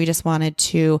Macaulay, so we just wanted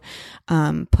to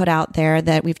put out there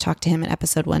that we've talked to him in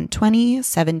episode 120,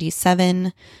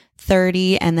 77,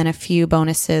 30, and then a few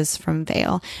bonuses from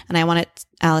Vale. And I wanted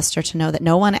Alistair to know that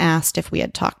no one asked if we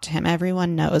had talked to him.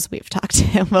 Everyone knows we've talked to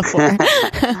him before.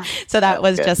 So that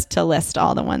was good. Just to list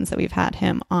all the ones that we've had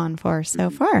him on for so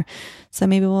far. So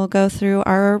maybe we'll go through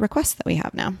our requests that we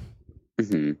have now.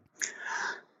 Mm-hmm.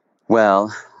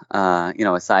 Well,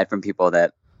 aside from people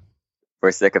that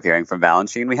were sick of hearing from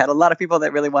Balanchine, we had a lot of people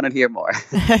that really wanted to hear more.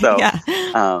 So, yeah.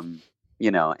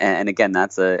 And again,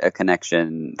 that's a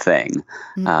connection thing.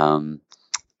 Mm-hmm.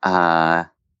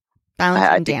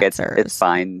 I think it's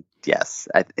fine. Yes.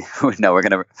 No, we're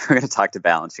gonna talk to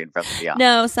Balanchine from Beyond.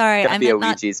 No, sorry, I meant a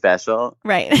Ouija special,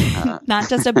 right? Not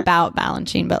just about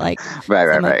Balanchine, but like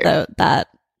right.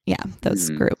 Those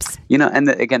groups. And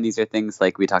again, these are things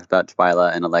like we talked about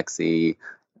Twyla and Alexi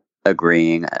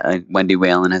agreeing. Wendy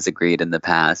Whalen has agreed in the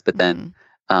past, but then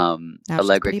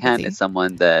Allegra Kent is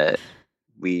someone that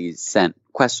we sent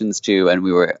questions to, and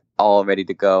we were all ready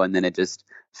to go, and then it just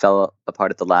fell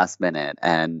apart at the last minute.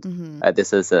 And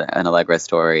this is an Allegra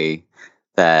story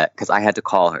that, because I had to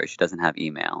call her, she doesn't have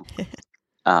email.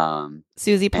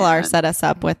 Susie Pilar set us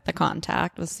up with the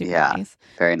contact. It was super nice.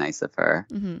 Very nice of her.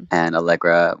 And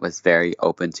Allegra was very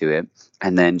open to it.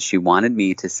 And then she wanted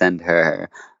me to send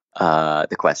her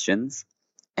the questions,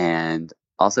 and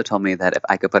also told me that if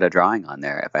I could put a drawing on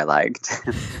there if I liked,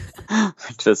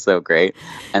 which was so great.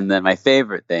 And then my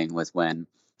favorite thing was when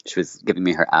she was giving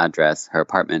me her address, her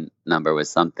apartment number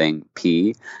was something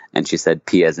P, and she said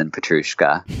P as in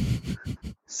Petrushka.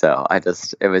 So it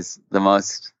was the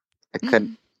most,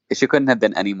 she couldn't have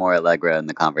been any more Allegra in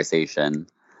the conversation.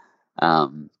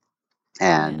 We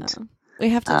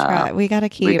have to try. We got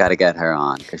to get her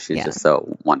on because she's just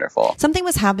so wonderful. Something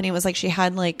was happening. It was like she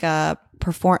had like a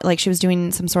like she was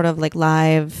doing some sort of like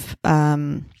live,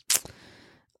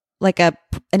 like an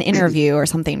interview or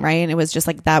something, right? And it was just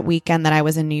like that weekend that I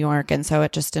was in New York, and so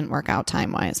it just didn't work out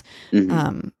time wise.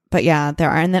 But yeah, there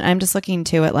are. And then I'm just looking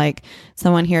to it, like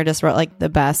someone here just wrote like the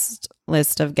best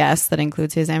list of guests that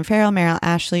includes Suzanne Farrell, Meryl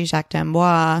Ashley, Jacques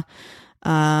D'Amboise,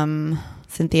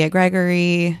 Cynthia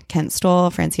Gregory, Kent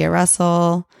Stoll, Francia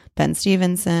Russell, Ben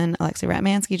Stevenson, Alexei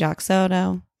Ratmansky, Jock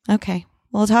Soto. Okay.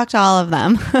 We'll talk to all of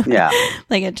them. Yeah.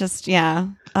 Like it just,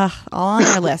 all on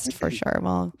our list for sure.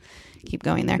 We'll keep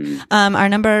going there. Our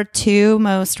number 2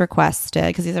 most requested,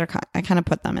 because these are, I kind of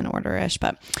put them in order-ish,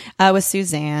 but was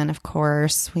Suzanne, of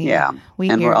course. And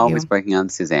we're always breaking on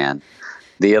Suzanne.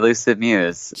 The elusive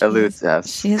muse eludes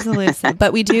us. She is elusive.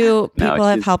 But we do, people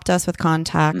have helped us with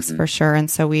contacts for sure.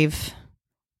 And so we're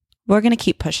going to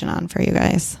keep pushing on for you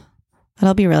guys.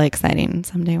 It'll be really exciting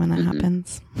someday when that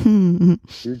happens.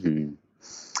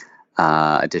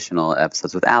 Additional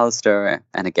episodes with Alistair.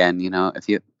 And again,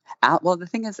 the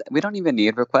thing is, we don't even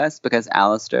need requests because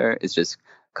Alistair is just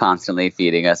constantly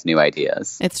feeding us new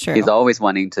ideas. It's true. He's always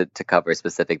wanting to cover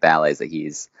specific ballets that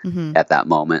he's at that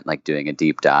moment, like doing a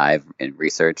deep dive in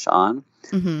research on.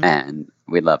 And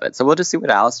we love it. So we'll just see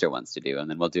what Alistair wants to do, and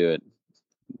then we'll do it.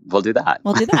 We'll do that.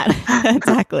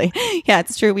 Exactly. Yeah,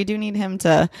 it's true. We do need him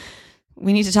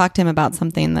we need to talk to him about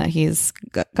something that he's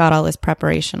got all his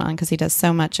preparation on, because he does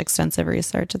so much extensive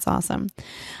research. It's awesome.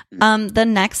 The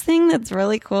next thing that's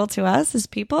really cool to us is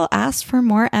people asked for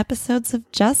more episodes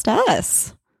of Just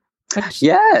Us. Which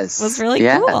was really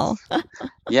cool.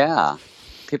 Yeah.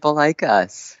 People like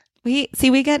us. We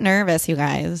get nervous, you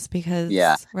guys, because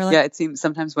we're like, it seems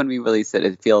sometimes when we release it,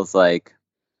 it feels like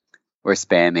we're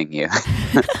spamming you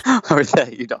or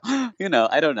that you don't, I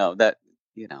don't know that,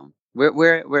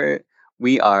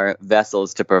 we are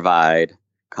vessels to provide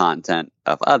content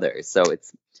of others. So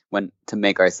it's to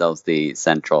make ourselves the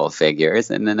central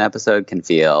figures in an episode can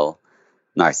feel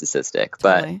narcissistic,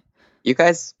 but you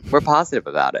guys were positive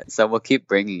about it. So we'll keep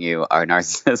bringing you our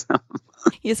narcissism.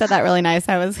 You said that really nice.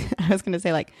 I was going to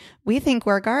say, like, we think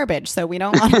we're garbage, so we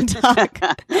don't want to talk.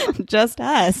 Just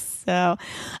us. So,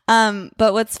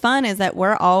 but what's fun is that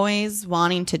we're always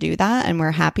wanting to do that, and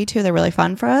we're happy to. They're really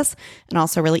fun for us, and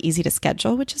also really easy to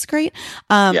schedule, which is great.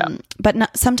 But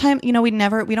sometimes, we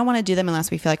don't want to do them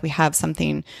unless we feel like we have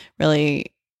something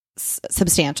really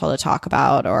substantial to talk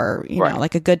about, or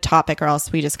like a good topic, or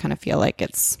else we just kind of feel like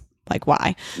it's like,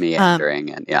 why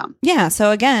meandering and so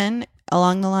again,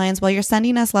 along the lines, while you're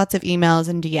sending us lots of emails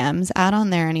and DMs, add on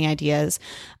there any ideas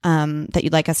that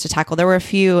you'd like us to tackle. There were a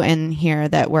few in here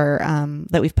that were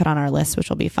that we've put on our list, which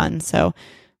will be fun. So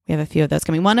we have a few of those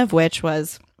coming. One of which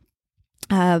was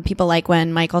People like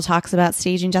when Michael talks about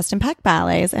staging Justin Peck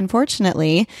ballets.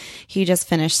 Unfortunately, he just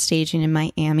finished staging in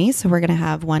Miami, so we're going to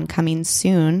have one coming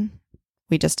soon.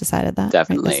 We just decided that.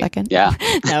 Definitely. Right this second. Yeah.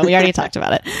 No, we already talked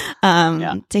about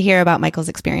it. To hear about Michael's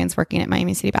experience working at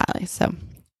Miami City Ballet. So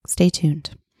stay tuned.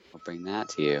 We'll bring that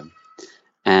to you.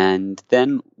 And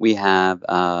then we have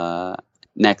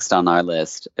next on our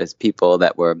list is people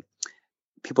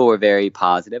were very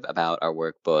positive about our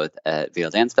work both at Vail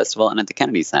Dance Festival and at the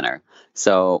Kennedy Center.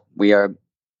 So we are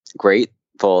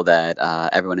grateful that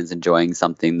everyone is enjoying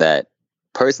something that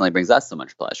personally brings us so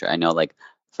much pleasure. I know, like,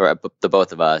 for the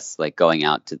both of us, like going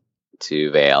out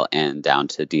to Vail and down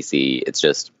to DC,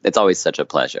 it's always such a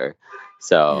pleasure.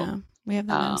 So yeah, we have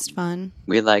the most fun.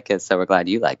 We like it, so we're glad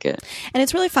you like it. And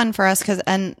it's really fun for us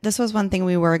and this was one thing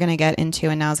we were going to get into,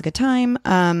 and now's a good time,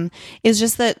 is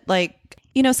just that, like,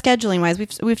 you know, scheduling wise,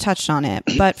 we've touched on it,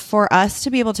 but for us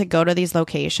to be able to go to these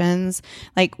locations,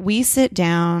 like we sit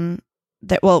down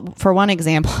for one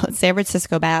example, at San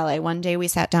Francisco Ballet, one day we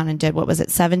sat down and did,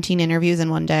 17 interviews in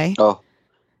one day? Oh,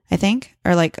 I think,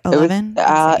 or like 11?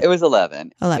 It was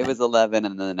 11. 11. It was 11.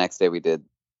 And then the next day we did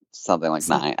something like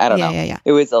 9. I don't know. Yeah.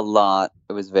 It was a lot.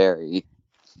 It was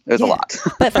a lot.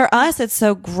 But for us, it's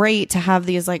so great to have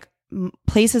these like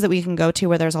places that we can go to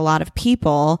where there's a lot of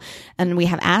people and we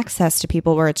have access to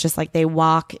people where it's just like they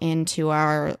walk into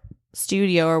our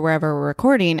studio or wherever we're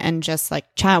recording and just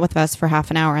like chat with us for half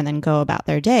an hour and then go about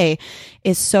their day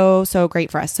is so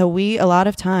great for us. So we, a lot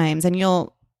of times, and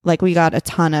we got a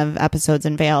ton of episodes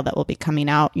in Vail that will be coming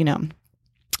out, you know,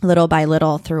 little by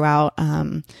little throughout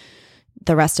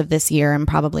the rest of this year and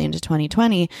probably into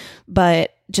 2020.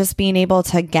 But just being able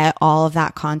to get all of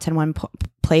that content in one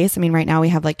place. I mean, right now we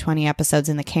have like 20 episodes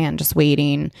in the can just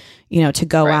waiting, you know, to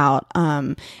go out.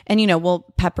 And, you know, we'll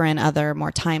pepper in other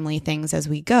more timely things as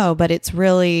we go, but it's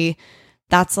really,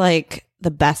 that's like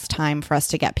the best time for us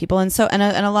to get people. And so, and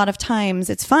a lot of times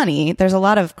it's funny. There's a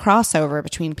lot of crossover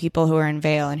between people who are in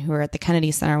Vail and who are at the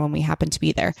Kennedy Center when we happen to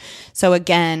be there. So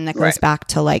again, that goes back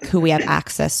to like who we have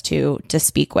access to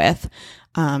speak with.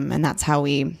 And that's how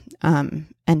we,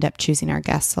 end up choosing our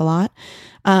guests a lot.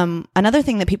 Another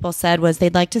thing that people said was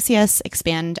they'd like to see us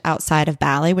expand outside of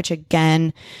ballet, which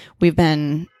again, we've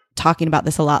been talking about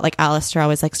this a lot. Like Alistair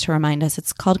always likes to remind us,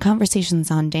 it's called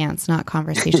Conversations on Dance, not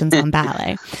Conversations on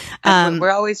Ballet.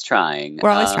 We're always trying.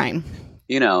 We're always trying.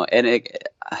 You know, and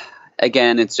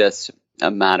again, it's just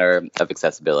a matter of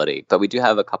accessibility. But we do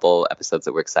have a couple episodes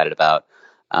that we're excited about.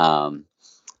 One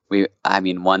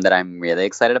that I'm really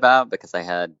excited about because I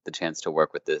had the chance to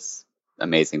work with this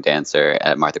amazing dancer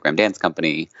at Martha Graham Dance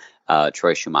Company.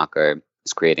 Troy Schumacher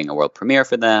is creating a world premiere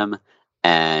for them.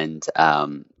 And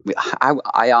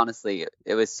I honestly,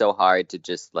 it was so hard to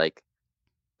just like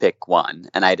pick one.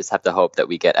 And I just have to hope that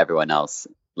we get everyone else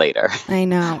later. I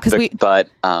know.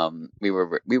 We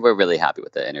were really happy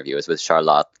with the interview. It was with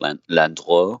Charlotte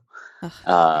Landreau.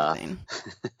 I'm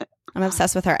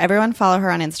obsessed with her. Everyone follow her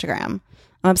on Instagram.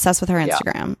 I'm obsessed with her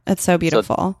Instagram. Yeah. It's so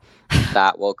beautiful. So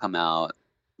that will come out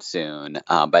soon.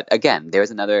 But again,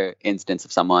 there's another instance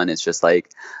of someone, it's just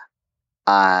like,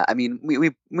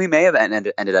 we may have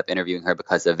ended up interviewing her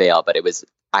because of Vail, but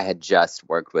I had just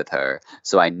worked with her,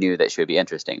 so I knew that she would be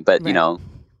interesting. But, you know,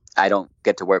 I don't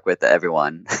get to work with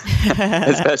everyone,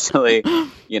 especially,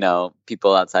 you know,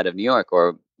 people outside of New York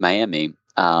or Miami.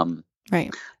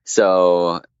 Right.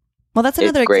 So... Well, that's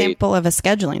another example of a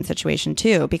scheduling situation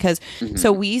too, because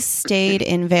so we stayed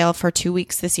in Vail for 2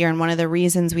 weeks this year. And one of the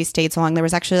reasons we stayed so long, there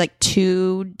was actually like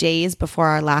 2 days before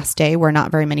our last day where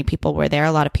not very many people were there.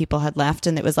 A lot of people had left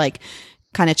and it was like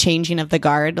kind of changing of the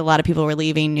guard. A lot of people were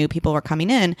leaving, new people were coming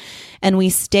in. And we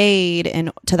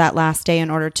stayed to that last day in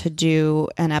order to do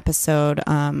an episode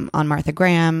on Martha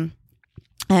Graham,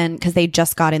 and because they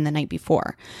just got in the night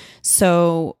before.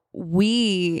 So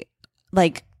we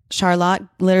Charlotte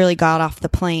literally got off the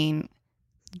plane,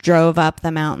 drove up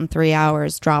the mountain 3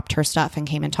 hours, dropped her stuff, and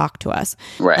came and talked to us.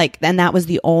 Right. And that was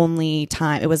the only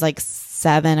time. It was like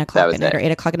 7 o'clock at night or 8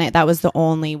 o'clock at night. That was the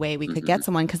only way we could get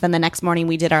someone, because then the next morning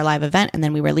we did our live event and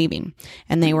then we were leaving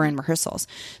and they were in rehearsals.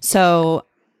 So...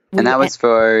 And that was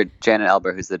for Janet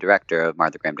Elber, who's the director of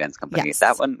Martha Graham Dance Company. Yes.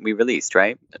 That one we released,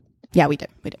 right? Yeah, we did.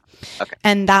 Okay.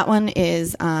 And that one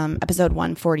is episode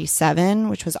 147,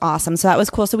 which was awesome. So that was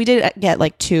cool. So we did get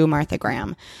like 2 Martha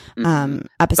Graham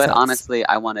episodes. But honestly,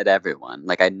 I wanted everyone.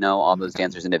 Like, I know all those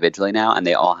dancers individually now, and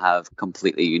they all have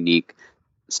completely unique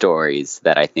stories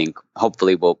that I think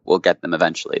hopefully we'll get them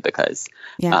eventually, because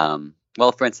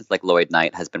well, for instance, like Lloyd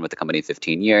Knight has been with the company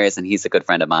 15 years and he's a good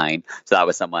friend of mine. So that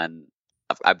was someone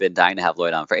I've been dying to have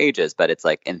Lloyd on for ages, but it's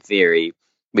like, in theory,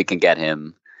 we can get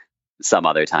him some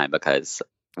other time, because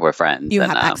we're friends. You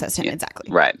and, have access to him,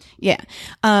 exactly. Right. Yeah.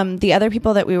 The other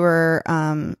people that we were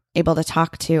able to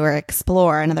talk to or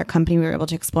explore, another company we were able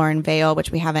to explore in Vail,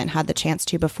 which we haven't had the chance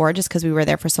to before just because we were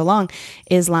there for so long,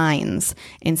 is Lines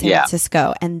in San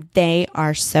Francisco. And they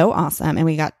are so awesome. And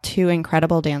we got 2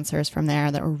 incredible dancers from there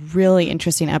that were really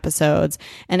interesting episodes.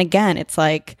 And again, it's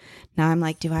like, now I'm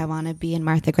like, do I want to be in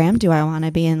Martha Graham? Do I want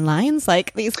to be in Lines?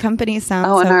 Like, these companies sound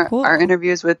so and cool. our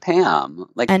interviews with Pam.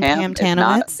 Like, and Pam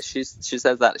Tanowitz. she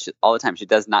says that all the time. She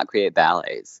does not create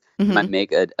ballets. Mm-hmm. Might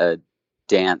make a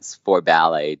dance for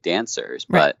ballet dancers.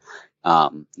 Right.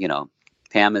 But,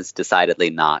 Pam is decidedly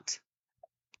not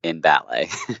in ballet.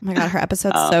 Oh my God, her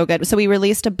episode's so good. So we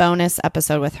released a bonus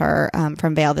episode with her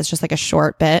from Vail that's just like a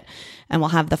short bit, and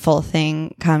we'll have the full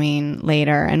thing coming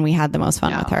later. And we had the most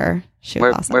fun with her. She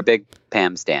was awesome. We're big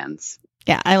Pam stans.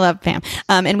 Yeah, I love Pam.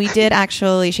 And we did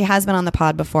actually, she has been on the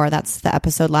pod before. That's the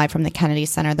episode live from the Kennedy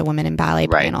Center, the Women in Ballet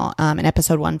panel, in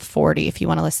episode 140, if you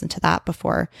want to listen to that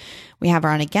before we have her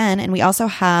on again. And we also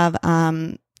have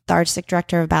the artistic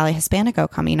director of Ballet Hispanico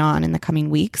coming on in the coming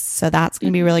weeks. So that's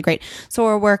going to be really great. So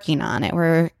we're working on it.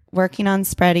 We're working on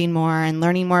spreading more and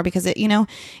learning more because it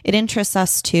interests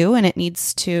us too. And it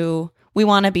needs to, we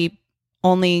want to be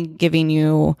only giving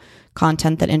you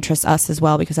content that interests us as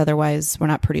well, because otherwise we're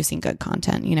not producing good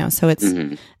content, so it's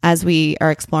as we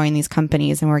are exploring these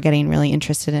companies and we're getting really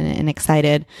interested in it and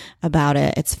excited about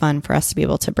it, it's fun for us to be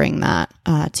able to bring that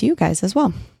to you guys as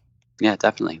well. Yeah,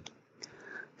 definitely.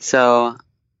 So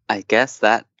I guess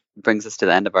that brings us to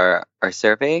the end of our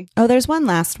survey. Oh, there's one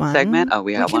last one segment. Oh,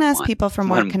 we can ask people for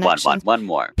more connections. One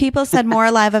more. People said more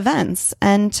live events,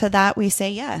 and to that we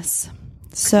say yes.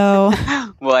 So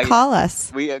call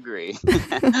us. We agree.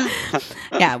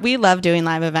 Yeah, we love doing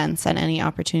live events, and any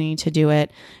opportunity to do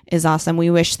it is awesome. We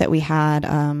wish that we had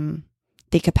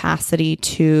the capacity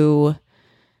to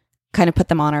kind of put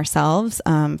them on ourselves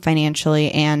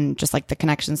financially, and just like the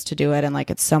connections to do it. And like,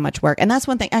 it's so much work. And that's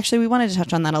one thing, actually, we wanted to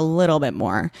touch on that a little bit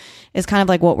more, is kind of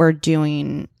like what we're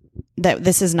doing, that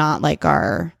this is not like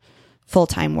our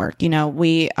full-time work.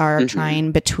 We are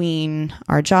trying between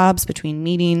our jobs, between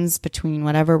meetings, between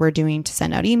whatever we're doing to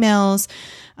send out emails.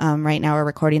 Right now we're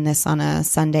recording this on a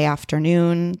Sunday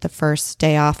afternoon, the first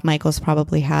day off Michael's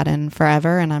probably had in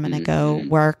forever, and I'm going to go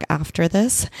work after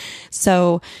this.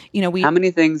 So, How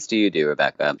many things do you do,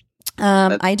 Rebecca?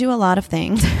 I do a lot of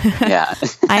things. Yeah.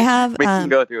 I have, we can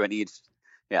go through in each.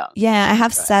 Yeah, I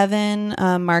have 7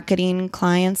 marketing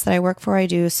clients that I work for. I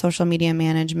do social media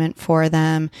management for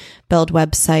them, build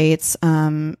websites.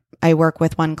 I work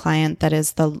with one client that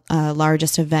is the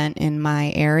largest event in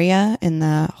my area, in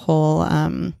the whole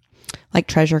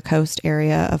Treasure Coast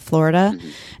area of Florida.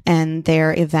 And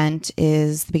their event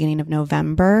is the beginning of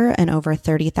November, and over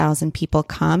 30,000 people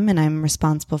come, and I'm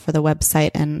responsible for the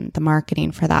website and the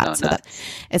marketing for that. So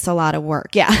it's a lot of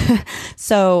work. Yeah.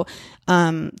 So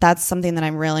that's something that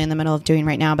I'm really in the middle of doing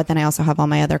right now. But then I also have all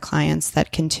my other clients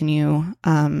that continue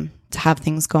to have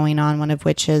things going on, one of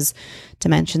which is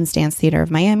Dimensions Dance Theater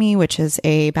of Miami, which is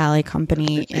a ballet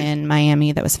company in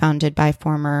Miami that was founded by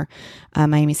former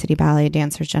Miami City Ballet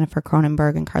dancers Jennifer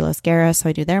Cronenberg and Carlos Guerra. So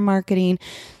I do their marketing.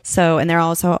 So, and they're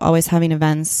also always having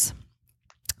events.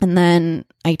 And then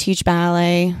I teach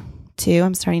ballet too.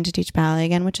 I'm starting to teach ballet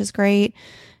again, which is great.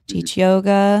 Teach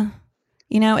yoga.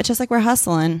 It's just like we're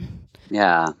hustling.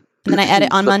 Yeah. And then I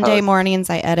edit on Monday mornings.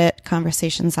 I edit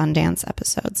Conversations on Dance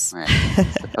episodes. Right.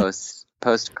 The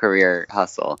post-career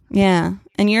hustle. Yeah.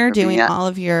 And you're doing all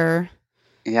of your...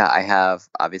 Yeah, I have,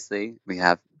 obviously, we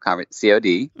have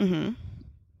COD.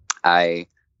 I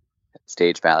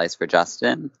stage ballets for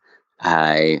Justin.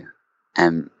 I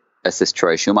assist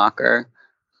Troy Schumacher,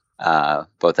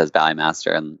 both as ballet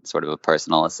master and sort of a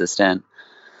personal assistant.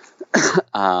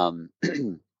 And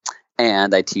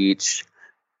I teach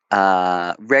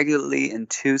regularly in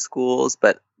 2 schools,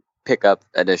 but pick up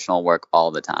additional work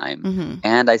all the time.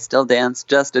 And I still dance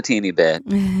just a teeny bit,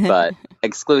 but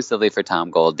exclusively for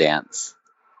Tom Gold Dance,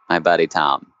 my buddy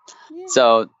Tom. Yeah.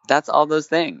 So that's all those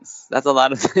things. That's a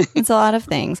lot of things. It's a lot of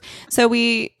things. So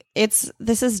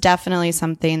this is definitely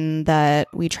something that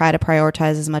we try to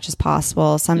prioritize as much as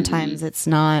possible. Sometimes it's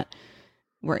not,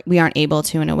 we aren't able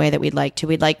to in a way that we'd like to.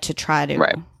 We'd like to try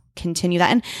to continue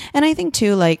that. And I think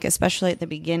too, like, especially at the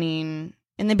beginning,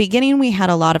 in the beginning, we had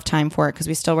a lot of time for it because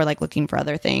we still were like looking for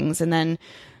other things. And then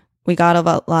we got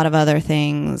a lot of other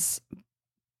things.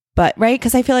 But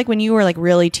because I feel like when you were like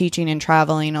really teaching and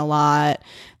traveling a lot,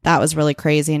 that was really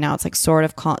crazy. And now it's like sort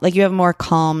of calm, like you have more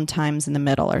calm times in the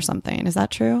middle or something. Is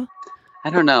that true? I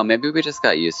don't know. Maybe we just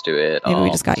got used to it. Maybe we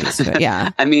just got used to it.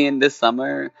 Yeah. I mean, this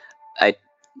summer, I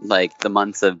like the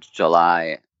months of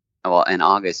July, well, and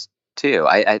August too.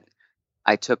 I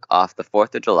I took off the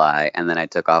 4th of July and then I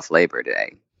took off Labor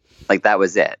Day. Like that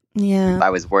was it. Yeah. I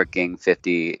was working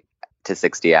 50 to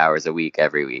 60 hours a week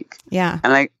every week. Yeah.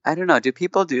 And I don't know, do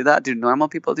people do that? Do normal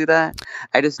people do that?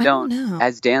 I just don't. know.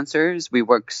 As dancers, we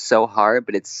work so hard,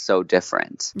 but it's so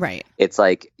different. Right. It's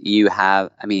like you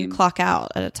clock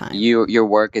out at a time. Your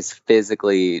work is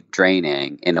physically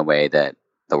draining in a way that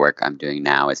the work I'm doing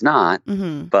now is not.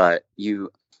 Mm-hmm. But if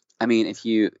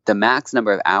the max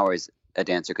number of hours a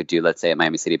dancer could do, let's say at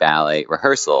Miami City Ballet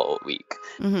rehearsal week,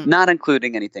 not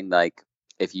including anything like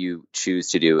if you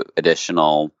choose to do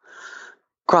additional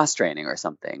cross training or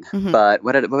something. But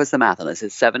what was the math on this?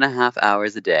 It's 7.5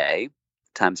 hours a day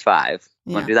times 5.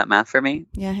 Yeah. Want to do that math for me?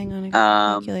 Yeah, hang on.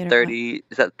 Calculator. 30,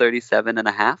 is that 37 and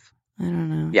a half? I don't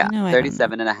know. Yeah,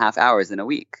 37 and a half hours in a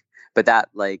week. But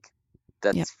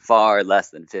that's far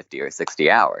less than 50 or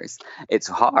 60 hours. It's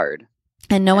hard.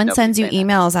 And no one sends you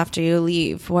emails after you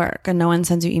leave work, and no one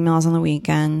sends you emails on the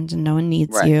weekend, and no one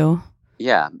needs you.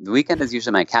 Yeah, the weekend is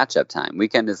usually my catch-up time.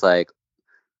 Weekend is like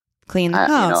clean the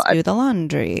house, do the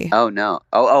laundry. Oh no!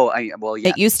 Well, yeah.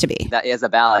 It used to be that as a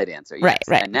ballet dancer, yes.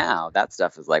 Right. And now that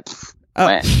stuff is like,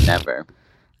 when? Never.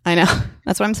 I know.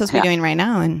 That's what I'm supposed to be doing right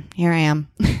now, and here I am.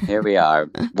 Here we are,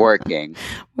 working.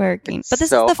 But this is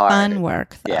the fun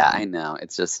work, though. Yeah, I know.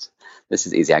 It's just, this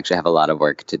is easy. I actually have a lot of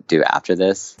work to do after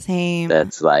this. Same.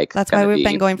 That's why we've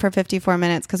been going for 54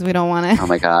 minutes, because we don't want to oh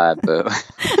my God, boo.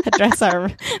 address our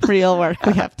real work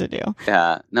we have to do.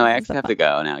 Yeah. No, I actually have to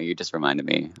go now. You just reminded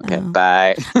me. Okay,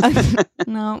 bye.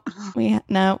 No,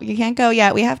 you can't go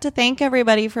yet. We have to thank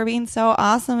everybody for being so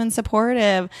awesome and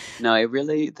supportive. No, it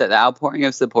really, the outpouring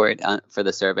of support for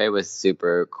the survey was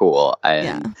super cool.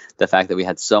 And the fact that we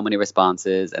had so many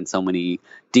responses and so many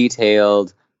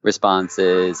detailed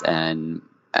responses and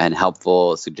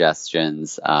helpful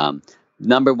suggestions.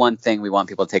 Number one thing we want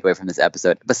people to take away from this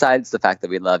episode, besides the fact that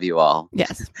we love you all,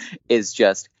 is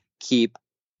just keep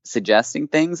suggesting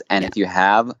things. And if you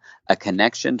have a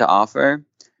connection to offer,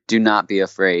 do not be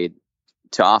afraid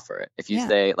to offer it. If you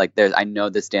say, like, I know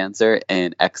this dancer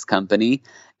in X company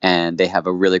and they have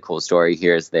a really cool story,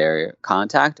 here's their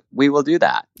contact, we will do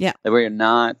that. Yeah. We're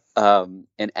not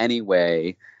in any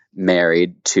way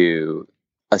married to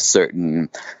a certain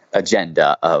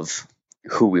agenda of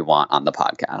who we want on the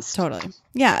podcast. Totally.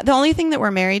 Yeah. The only thing that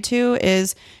we're married to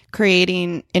is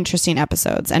creating interesting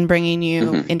episodes and bringing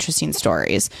you interesting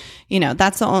stories.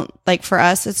 That's the only, for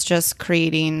us, it's just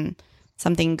creating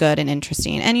something good and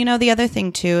interesting. And, the other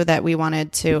thing too that we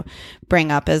wanted to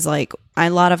bring up is a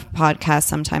lot of podcasts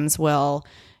sometimes will,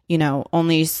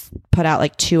 only put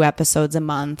out 2 episodes a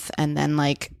month and then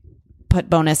put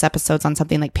bonus episodes on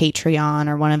something like Patreon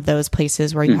or one of those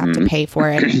places where you have to pay for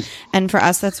it. And for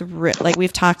us, that's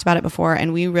we've talked about it before,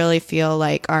 and we really feel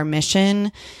like our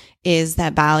mission is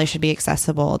that ballet should be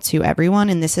accessible to everyone.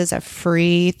 And this is a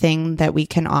free thing that we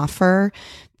can offer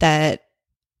that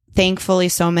thankfully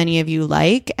so many of you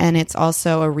like. And it's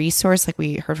also a resource.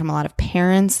 We heard from a lot of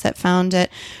parents that found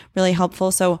it really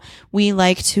helpful. So we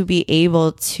like to be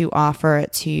able to offer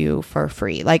it to you for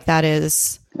free. That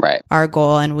is our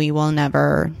goal, and we will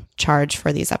never charge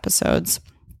for these episodes.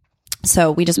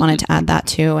 So we just wanted to add that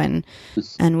too. And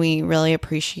we really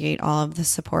appreciate all of the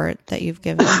support that you've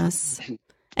given us.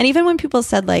 And even when people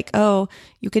said oh,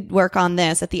 you could work on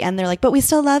this, at the end they're like, but we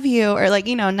still love you, or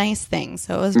nice things.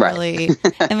 So it was really,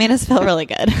 it made us feel really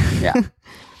good. Yeah.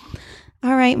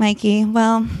 All right, Mikey.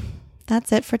 Well,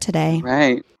 that's it for today.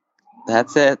 Right.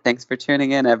 That's it. Thanks for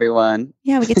tuning in, everyone.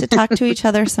 Yeah, we get to talk to each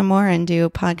other some more and do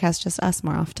podcasts just us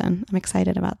more often. I'm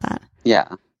excited about that. Yeah.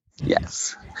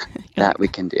 Yes. That we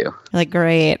can do.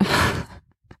 Great.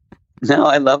 No,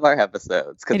 I love our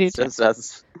episodes because it's just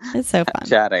us. It's so fun.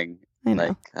 Chatting. I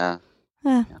know.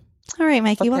 All right,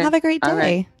 Mikey. Okay. Well, have a great day.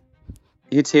 Right.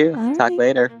 You too. All Talk right.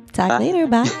 later. Talk later.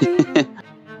 Bye.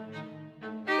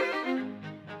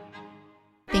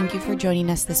 Thank you for joining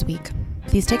us this week.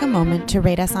 Please take a moment to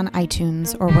rate us on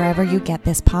iTunes or wherever you get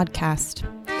this podcast.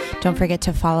 Don't forget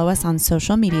to follow us on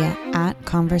social media at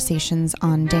Conversations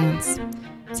on Dance.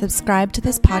 Subscribe to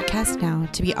this podcast now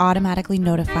to be automatically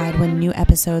notified when new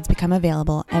episodes become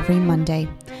available every Monday.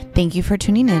 Thank you for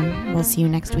tuning in. We'll see you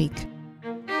next week.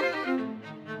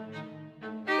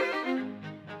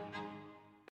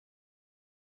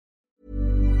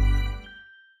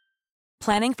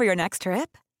 Planning for your next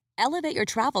trip? Elevate your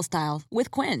travel style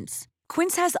with Quince.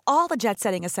 Quince has all the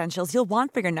jet-setting essentials you'll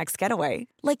want for your next getaway,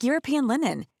 like European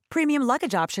linen, premium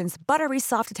luggage options, buttery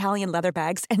soft Italian leather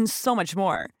bags, and so much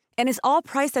more. And is all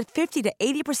priced at 50 to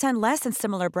 80% less than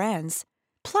similar brands.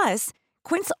 Plus,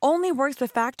 Quince only works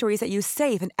with factories that use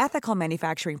safe and ethical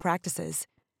manufacturing practices.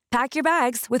 Pack your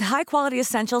bags with high-quality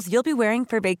essentials you'll be wearing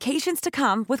for vacations to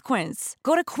come with Quince.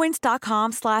 Go to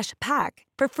quince.com/pack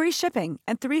for free shipping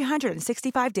and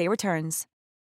 365-day returns.